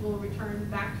hormones will return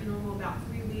back to normal about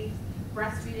 3 weeks.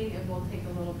 Breastfeeding, it will take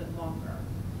a little bit longer.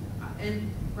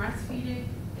 And breastfeeding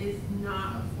is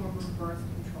not a form of birth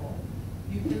control.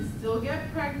 You can still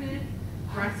get pregnant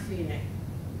breastfeeding.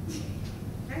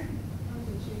 Okay?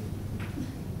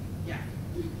 Yeah.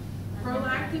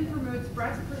 Prolactin promotes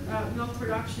breast milk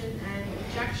production and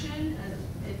ejection.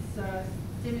 It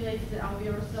stimulates the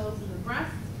alveolar cells in the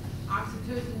breast.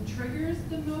 Oxytocin triggers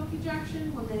the milk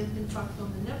ejection when the infant sucks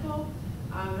on the nipple.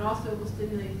 It also will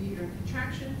stimulate the uterine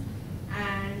contractions.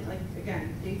 And like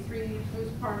again, day 3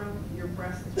 postpartum, your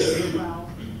breasts will well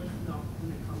with milk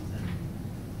when it comes in.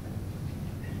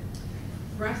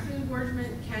 Breast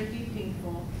engorgement can be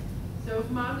painful. So if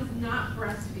mom is not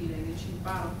breastfeeding and she's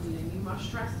bottle feeding, you must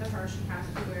stress to her she has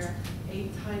to wear a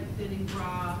tight-fitting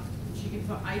bra. She can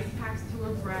put ice packs to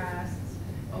her breasts.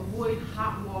 Avoid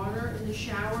hot water in the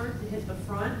shower to hit the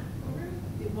front.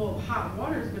 Well, hot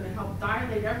water is going to help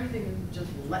dilate everything and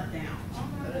just let down.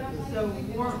 So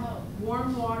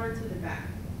warm water to the back.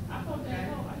 I thought that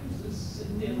helped. I used to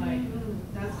sit there like.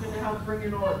 That's going to help bring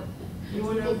it on. You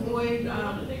want to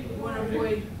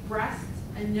avoid breast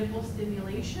and nipple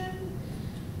stimulation,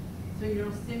 so you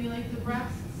don't stimulate the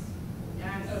breasts.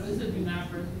 Yes. Oh, this is if you're not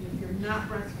breastfeeding. If you're not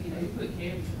breastfeeding, You put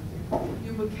cabbage on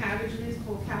you put cabbage leaves,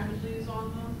 cold cabbage leaves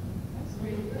on them.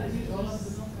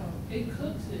 It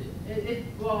cooks it.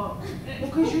 Well,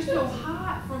 because you're so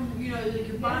hot from, like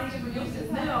your body's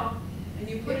producing milk, and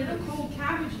you put in a cold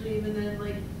cabbage leaf, and then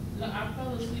like. No, I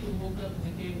fell asleep and woke up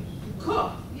in the cabbage.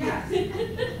 Cook, yes.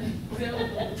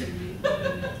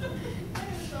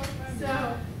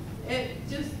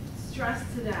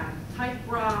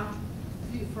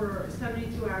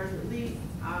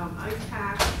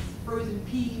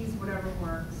 whatever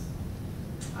works.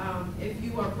 If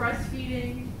you are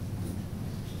breastfeeding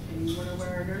and you want to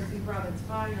wear a nursing bra, that's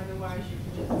fine. Otherwise, you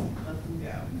can just let them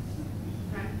go.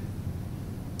 Okay.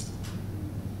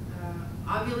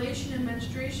 Ovulation and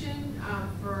menstruation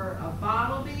for a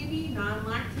bottle baby,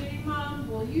 non-lactating mom,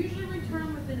 will usually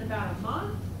return within about a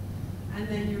month, and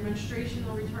then your menstruation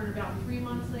will return about 3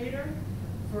 months later.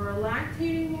 For a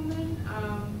lactating woman,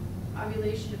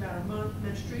 ovulation about a month,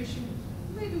 menstruation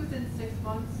maybe within 6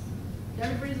 months.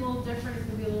 Everybody's a little different, it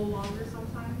can be a little longer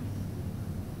sometimes.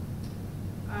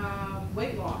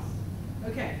 Weight loss.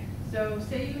 Okay, so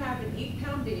say you have an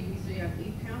 8-pound baby, so you have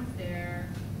 8 pounds there.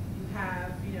 You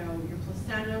have, you know, your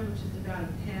placenta, which is about a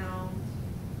pound,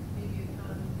 maybe a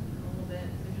pound, a little bit,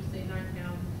 so just say 9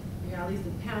 pounds. You got at least a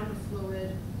pound of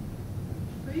fluid.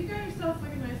 So you got yourself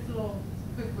like a nice little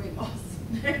quick weight loss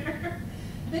there.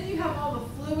 Then you have all the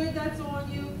fluid that's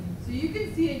on you. So you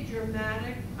can see a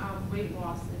dramatic weight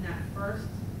loss in that first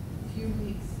few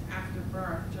weeks after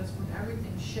birth, just from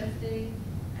everything shifting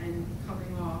and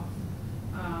coming off.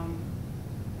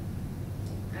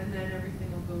 And then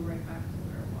everything will go right back to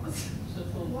where it was.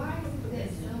 Why is it that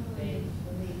some women,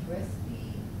 when they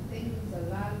breastfeed, they lose a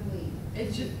lot of weight?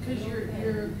 It's just because you're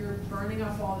burning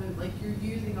up all the, like you're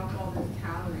using up all those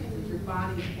calories. Like your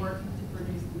body is working to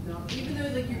produce the milk. Even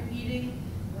though like you're eating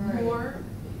more,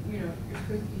 you know, you're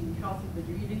supposed to be eating healthy, but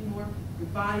you're eating more, your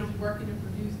body's working to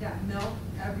produce that milk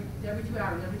every 2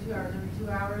 hours, every 2 hours, every 2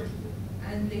 hours.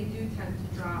 And they do tend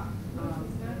to drop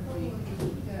weight.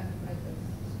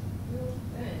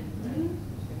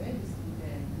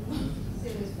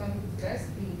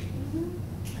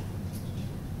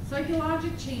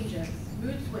 Psychologic changes,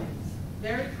 mood swings,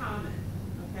 very common,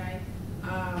 okay?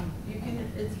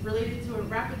 It's related to a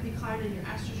rapid decline in your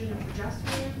estrogen and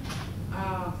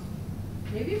progesterone.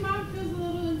 Maybe mom feels a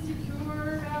little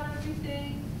insecure about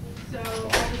everything, so all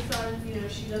of a sudden, you know,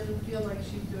 she doesn't feel like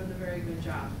she's doing a very good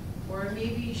job. Or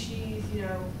maybe she's, you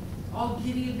know, all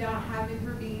giddy about having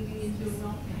her baby and doing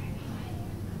all that.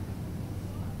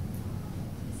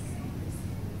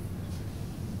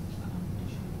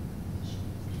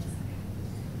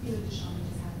 You know, Deshawn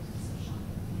just had a social shock.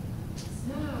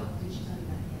 No. Did she tell you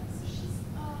that? Yeah. So she's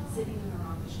sitting in her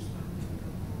office. She's probably going to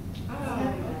go home. Oh,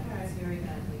 okay. It's very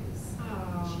bad news. Oh.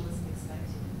 She wasn't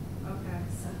expecting. Okay.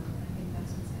 So I think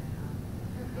that's what's going to happen.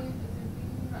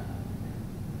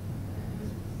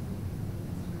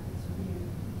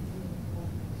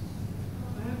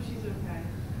 I hope she's okay.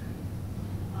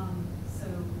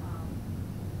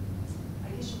 I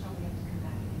guess she'll probably have to come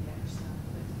back and get her stuff.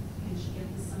 But can she get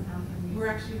this somehow from you? We're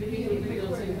actually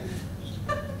videotaping.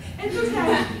 It's It's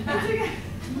okay. It's okay.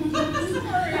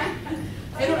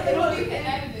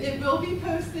 It will be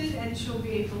posted, and she'll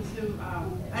be able to.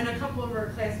 And a couple of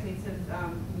her classmates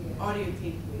have audio taped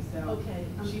me, so. Okay.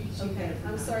 She Okay. can.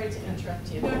 I'm sorry to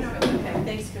interrupt you. No, it's okay.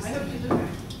 Thanks, I Christine. hope she's okay.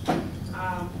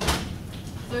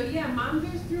 So yeah, mom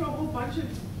goes through a whole bunch of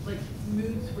like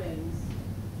mood swings,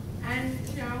 and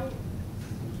you know,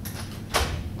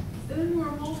 they're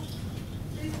normal.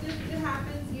 It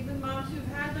happens. Even moms who've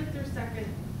had like their second,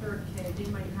 third kid, they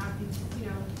might have these, you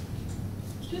know,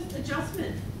 just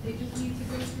adjustment. They just need to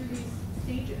go through these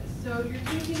stages. So you're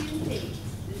taking intake.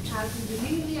 This happens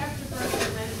immediately after birth,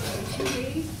 and then for 2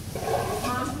 days.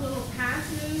 Mom's a little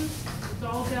passive. It's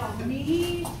all about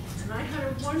me, and I had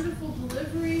a wonderful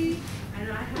delivery,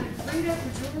 and I had a great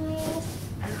epidural,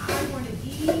 and I want to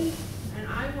eat, and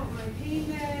I want my pain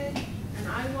med, and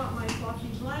I want my fluffy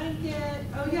blanket.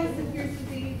 Oh yes, and here's the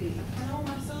baby. I want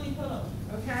my silly pillow.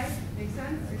 Okay, make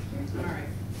sense? All right.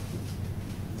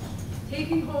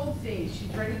 Taking hold phase,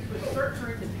 she's ready to assert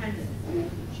her independence.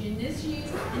 She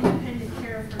initiates independent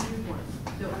care of her newborn.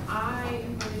 So I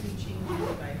am going to be changing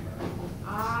the diaper.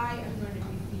 I am going to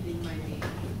be feeding my baby.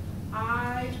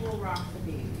 I will rock the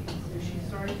baby. So she's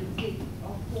starting to take a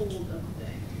hold of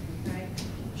things, okay?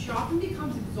 She often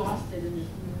becomes exhausted in this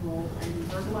new role and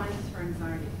verbalizes her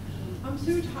anxiety. I'm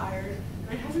so tired,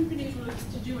 I haven't been able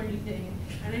to do anything,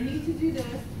 and I need to do this,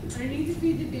 and I need to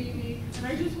feed the baby, and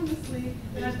I just want to sleep,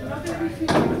 and I'm not going to be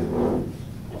feeding.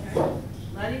 Okay?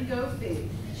 Letting go phase.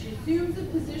 She assumes a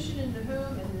position in the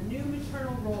home and the new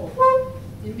maternal role.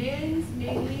 Demands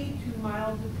may lead to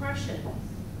mild depression.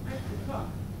 I have to cook.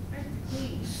 I have to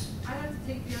clean. I have to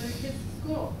take the other kids to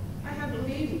school. I have a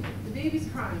baby. The baby's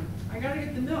crying. I gotta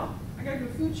get the milk. I gotta go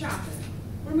food shopping.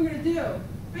 What am I gonna do?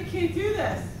 I can't do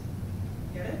this.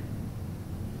 Get it?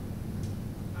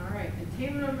 All right.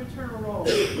 Attainment of maternal role.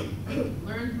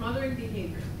 Learns mothering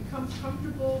behaviors. Becomes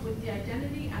comfortable with the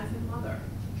identity as a mother.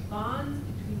 Bonds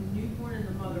between the newborn and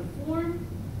the mother form.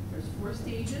 There's 4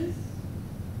 stages.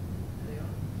 There they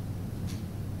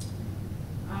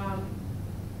are.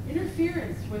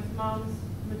 interference with mom's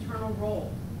maternal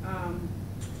role,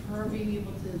 her being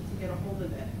able to get a hold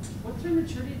of it. What's her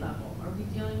maturity level? Are we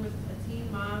dealing with a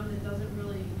teen mom that doesn't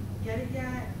really get it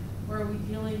yet? Or are we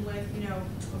dealing with,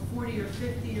 a 40 or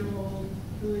 50-year-old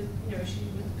who is, she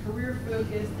was career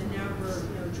focused and now we're,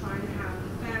 trying to have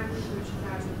a family, so she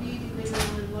has a baby later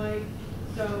on in life.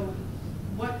 So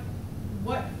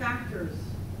what factors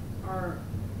are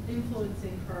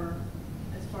influencing her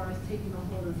as far as taking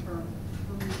a hold of her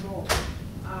new role?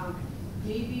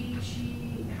 Maybe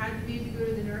she had the baby go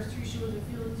to the nursery, she wasn't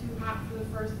feeling too hot for the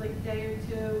first day or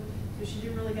two, so she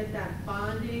didn't really get that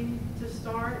bonding to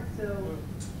start, so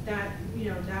that,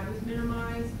 that was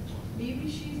minimized. Maybe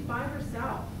she's by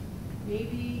herself.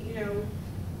 Maybe,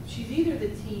 she's either the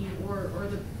teen or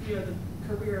the, the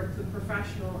career, the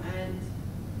professional, and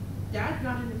dad's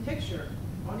not in the picture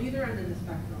on either end of the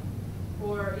spectrum.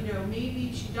 Or,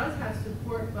 maybe she does have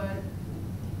support, but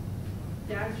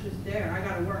dad's just there. I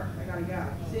gotta work. I gotta go.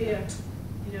 See ya.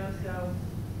 So,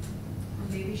 or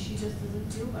maybe she just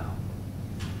doesn't feel well.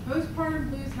 Postpartum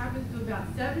blues happens to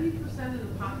about 70% of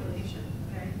the population.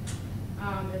 Okay,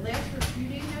 it lasts for a few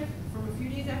days, from a few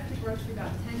days after birth to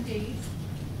about 10 days.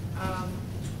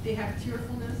 They have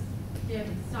tearfulness. They have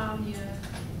insomnia.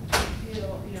 They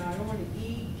feel, I don't want to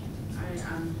eat.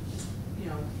 I'm,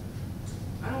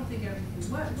 I don't think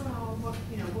everything went well. What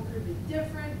could have been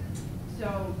different?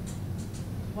 So,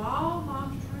 while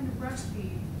mom's trying to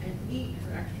breastfeed and eat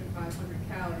her extra 500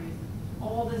 calories,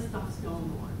 all this stuff's going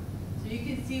on. So you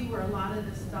can see where a lot of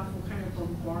this stuff will kind of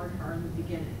bombard her in the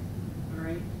beginning, all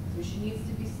right? So she needs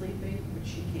to be sleeping, which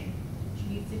she can't. She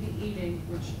needs to be eating,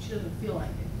 which she doesn't feel like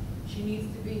it. She needs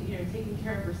to be, taking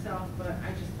care of herself, but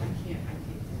I can't do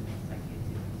this, I can't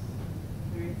do this.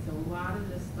 All right, so a lot of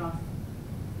this stuff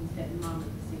is hitting mom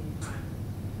at the same time.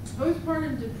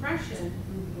 Postpartum depression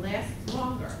lasts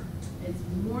longer. It's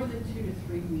more than 2 to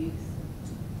 3 weeks.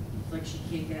 It's like she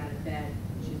can't get out of bed.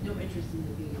 She has no interest in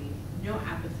the baby, no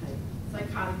appetite,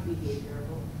 psychotic behavior,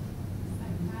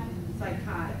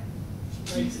 psychotic,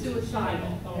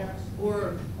 suicidal,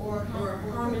 or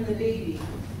harming the baby,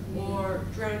 or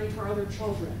drowning her other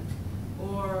children,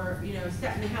 or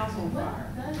setting the house on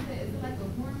fire. What does it? Is it like a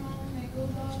hormone that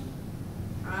goes off?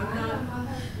 I'm I know not. my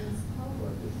husband's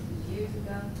coworker years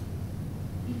ago.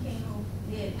 He came home,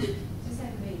 just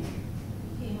had a baby.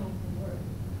 He came home from work,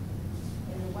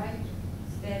 and the wife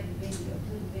stabbed the baby up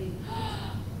to the baby.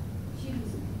 She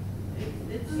was.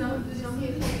 It's Some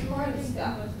postpartum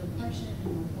stuff.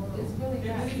 It's really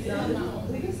bad.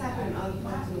 This happened in other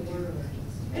parts of the world.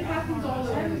 It happens all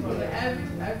over the world.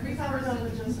 Every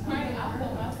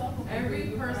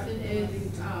person is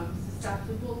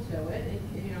susceptible to it.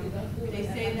 They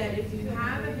say that if you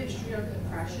have a history of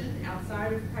depression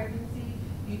outside of pregnancy,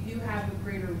 you do have a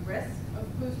greater risk of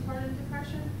postpartum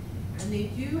depression. And they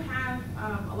do have,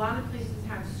 a lot of places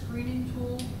have screening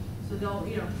tools, so they'll,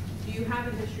 do you have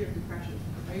a history of depression?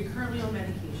 Are you currently on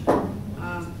medication?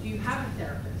 Do you have a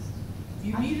therapist? Do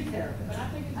you need a therapist? But I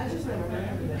think it's I just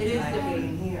remember that It is I different.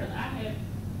 came here. I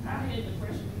had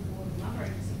depression before my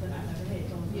pregnancy, but I never had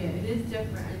those. Yeah, it is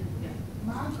different. And, yeah.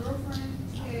 My girlfriend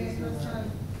had her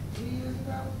son 3 years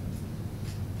ago,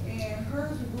 and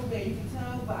hers was real bad, you can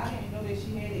tell, but I didn't know that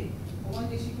she had it. But one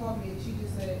day she called me and she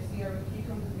just said, Sierra, can you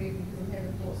come to the baby because I'm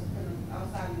having thoughts of putting him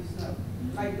outside in the snow.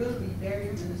 Like literally bury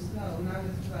him in the snow. And I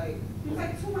was like, he was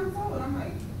like 2 months old. And I'm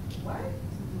like, what?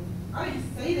 I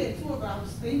didn't say that to her, but I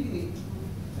was thinking it.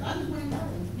 So I just went and got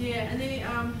him. Yeah, and they,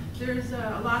 there's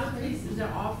a lot of places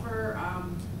that offer,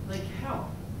 like help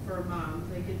for moms.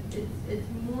 Like it's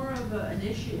more of an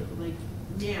issue, like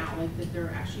now, like that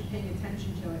they're actually paying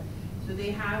attention to it. So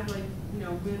they have like,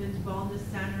 women's wellness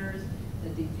centers,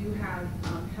 that they do have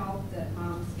help that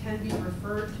moms can be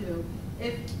referred to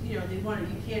if, they want it.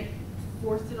 You can't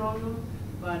force it on them,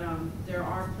 but there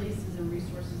are places and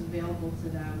resources available to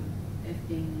them if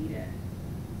they need it.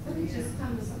 So it just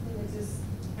come to something that just.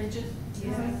 It just, yeah.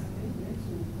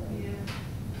 Yeah.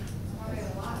 I read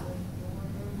a lot of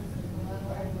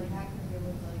what happened, there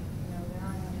was like, there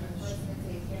aren't a person to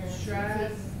take care of.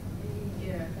 Stress.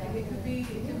 Yeah, it could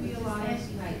be a lot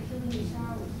of. Like killing the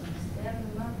child with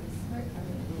stabbing them up, it's hurt.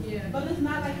 Yeah. But it's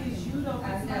not like it's you though,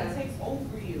 it's not it takes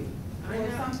over you. I Or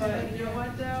know, something but like you know that.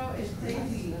 what though? It's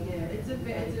crazy. Yeah, it's a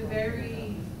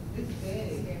very It's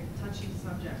bad. touchy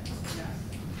subject. Yes.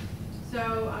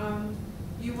 So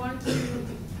you want to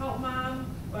help mom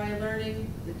by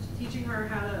teaching her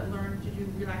how to learn to do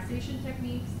relaxation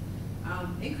techniques,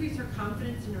 increase her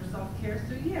confidence in her self-care.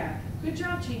 So yeah, good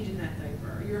job changing that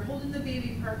diaper. You're holding the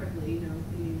baby perfectly,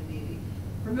 feeding the baby.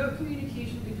 Promote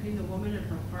communication between the woman and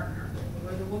her partner,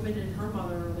 or the woman and her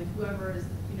mother, or like whoever is,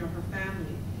 her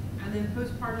family. And And then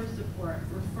postpartum support,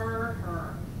 refer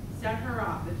her, set her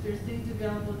up. If there's things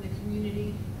available in the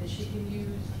community that she can use,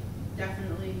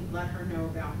 definitely let her know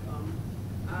about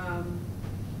them.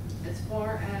 As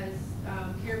far as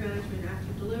care management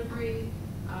after delivery,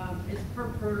 it's per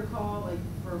protocol, like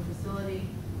for a facility,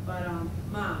 but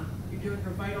mom, you're doing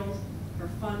her vitals, her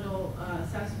fundal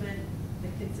assessment, the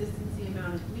consistency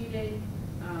amount of bleeding,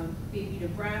 baby to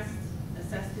breast,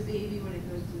 assess the baby when it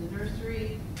goes to the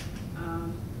nursery.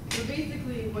 So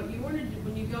basically, what you want to do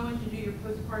when you go in to do your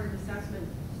postpartum assessment,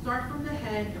 start from the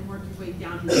head and work your way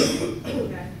down to the feet,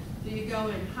 okay? So you go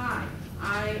in, hi,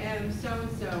 I am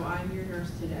so-and-so, I'm your nurse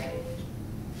today.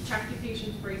 Check the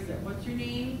patient's bracelet. What's your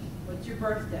name? What's your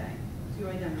birthday? 2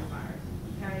 identifiers,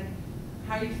 okay?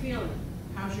 How are you feeling?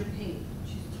 How's your pain?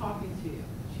 She's talking to you.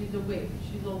 She's awake.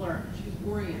 She's alert. She's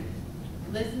oriented.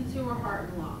 Listen to her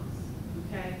heart and lungs,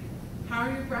 okay? How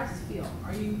are your breasts feel?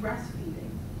 Are you breastfeeding?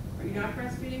 Are you not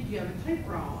breastfeeding? Do you have a tight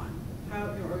bra on?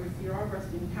 Or if you are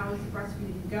breastfeeding, how is the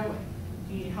breastfeeding going?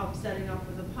 Do you need help setting up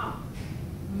with a pump?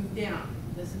 Move down.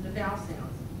 Listen to bowel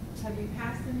sounds. Have you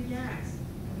passed any gas?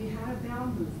 Have you had a bowel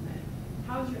movement?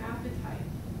 How's your appetite?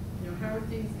 You know, how are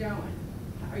things going?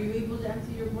 Are you able to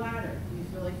empty your bladder? Do you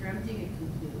feel like you're emptying it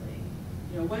completely?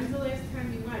 You know, when's the last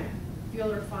time you went?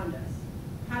 Feeler fundus.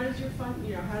 How does your how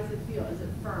does it feel? Is it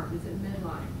firm? Is it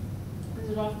midline? Is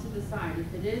it off to the side?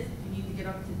 If it is, you need to get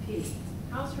up to pee.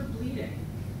 How's her bleeding?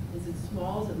 Is it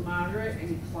small? Is it moderate?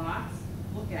 Any clots?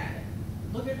 Look at it.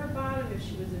 Look at her bottom if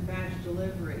she was in vaginal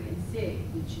delivery and see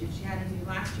if she had any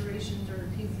lacerations or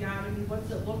episiotomy. What's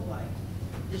it look like?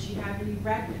 Does she have any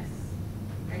redness?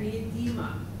 Any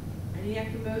edema? Any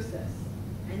ecchymosis?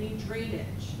 Any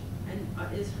drainage?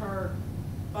 And is her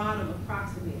bottom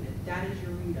approximated? That is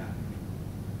your readout.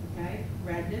 Okay?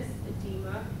 Redness,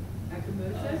 edema,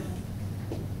 ecchymosis,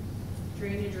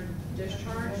 drainage or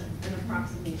discharge, and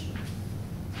approximation.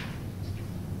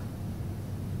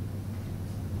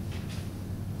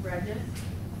 Redness,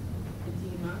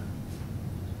 edema,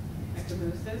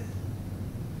 ecchymosis,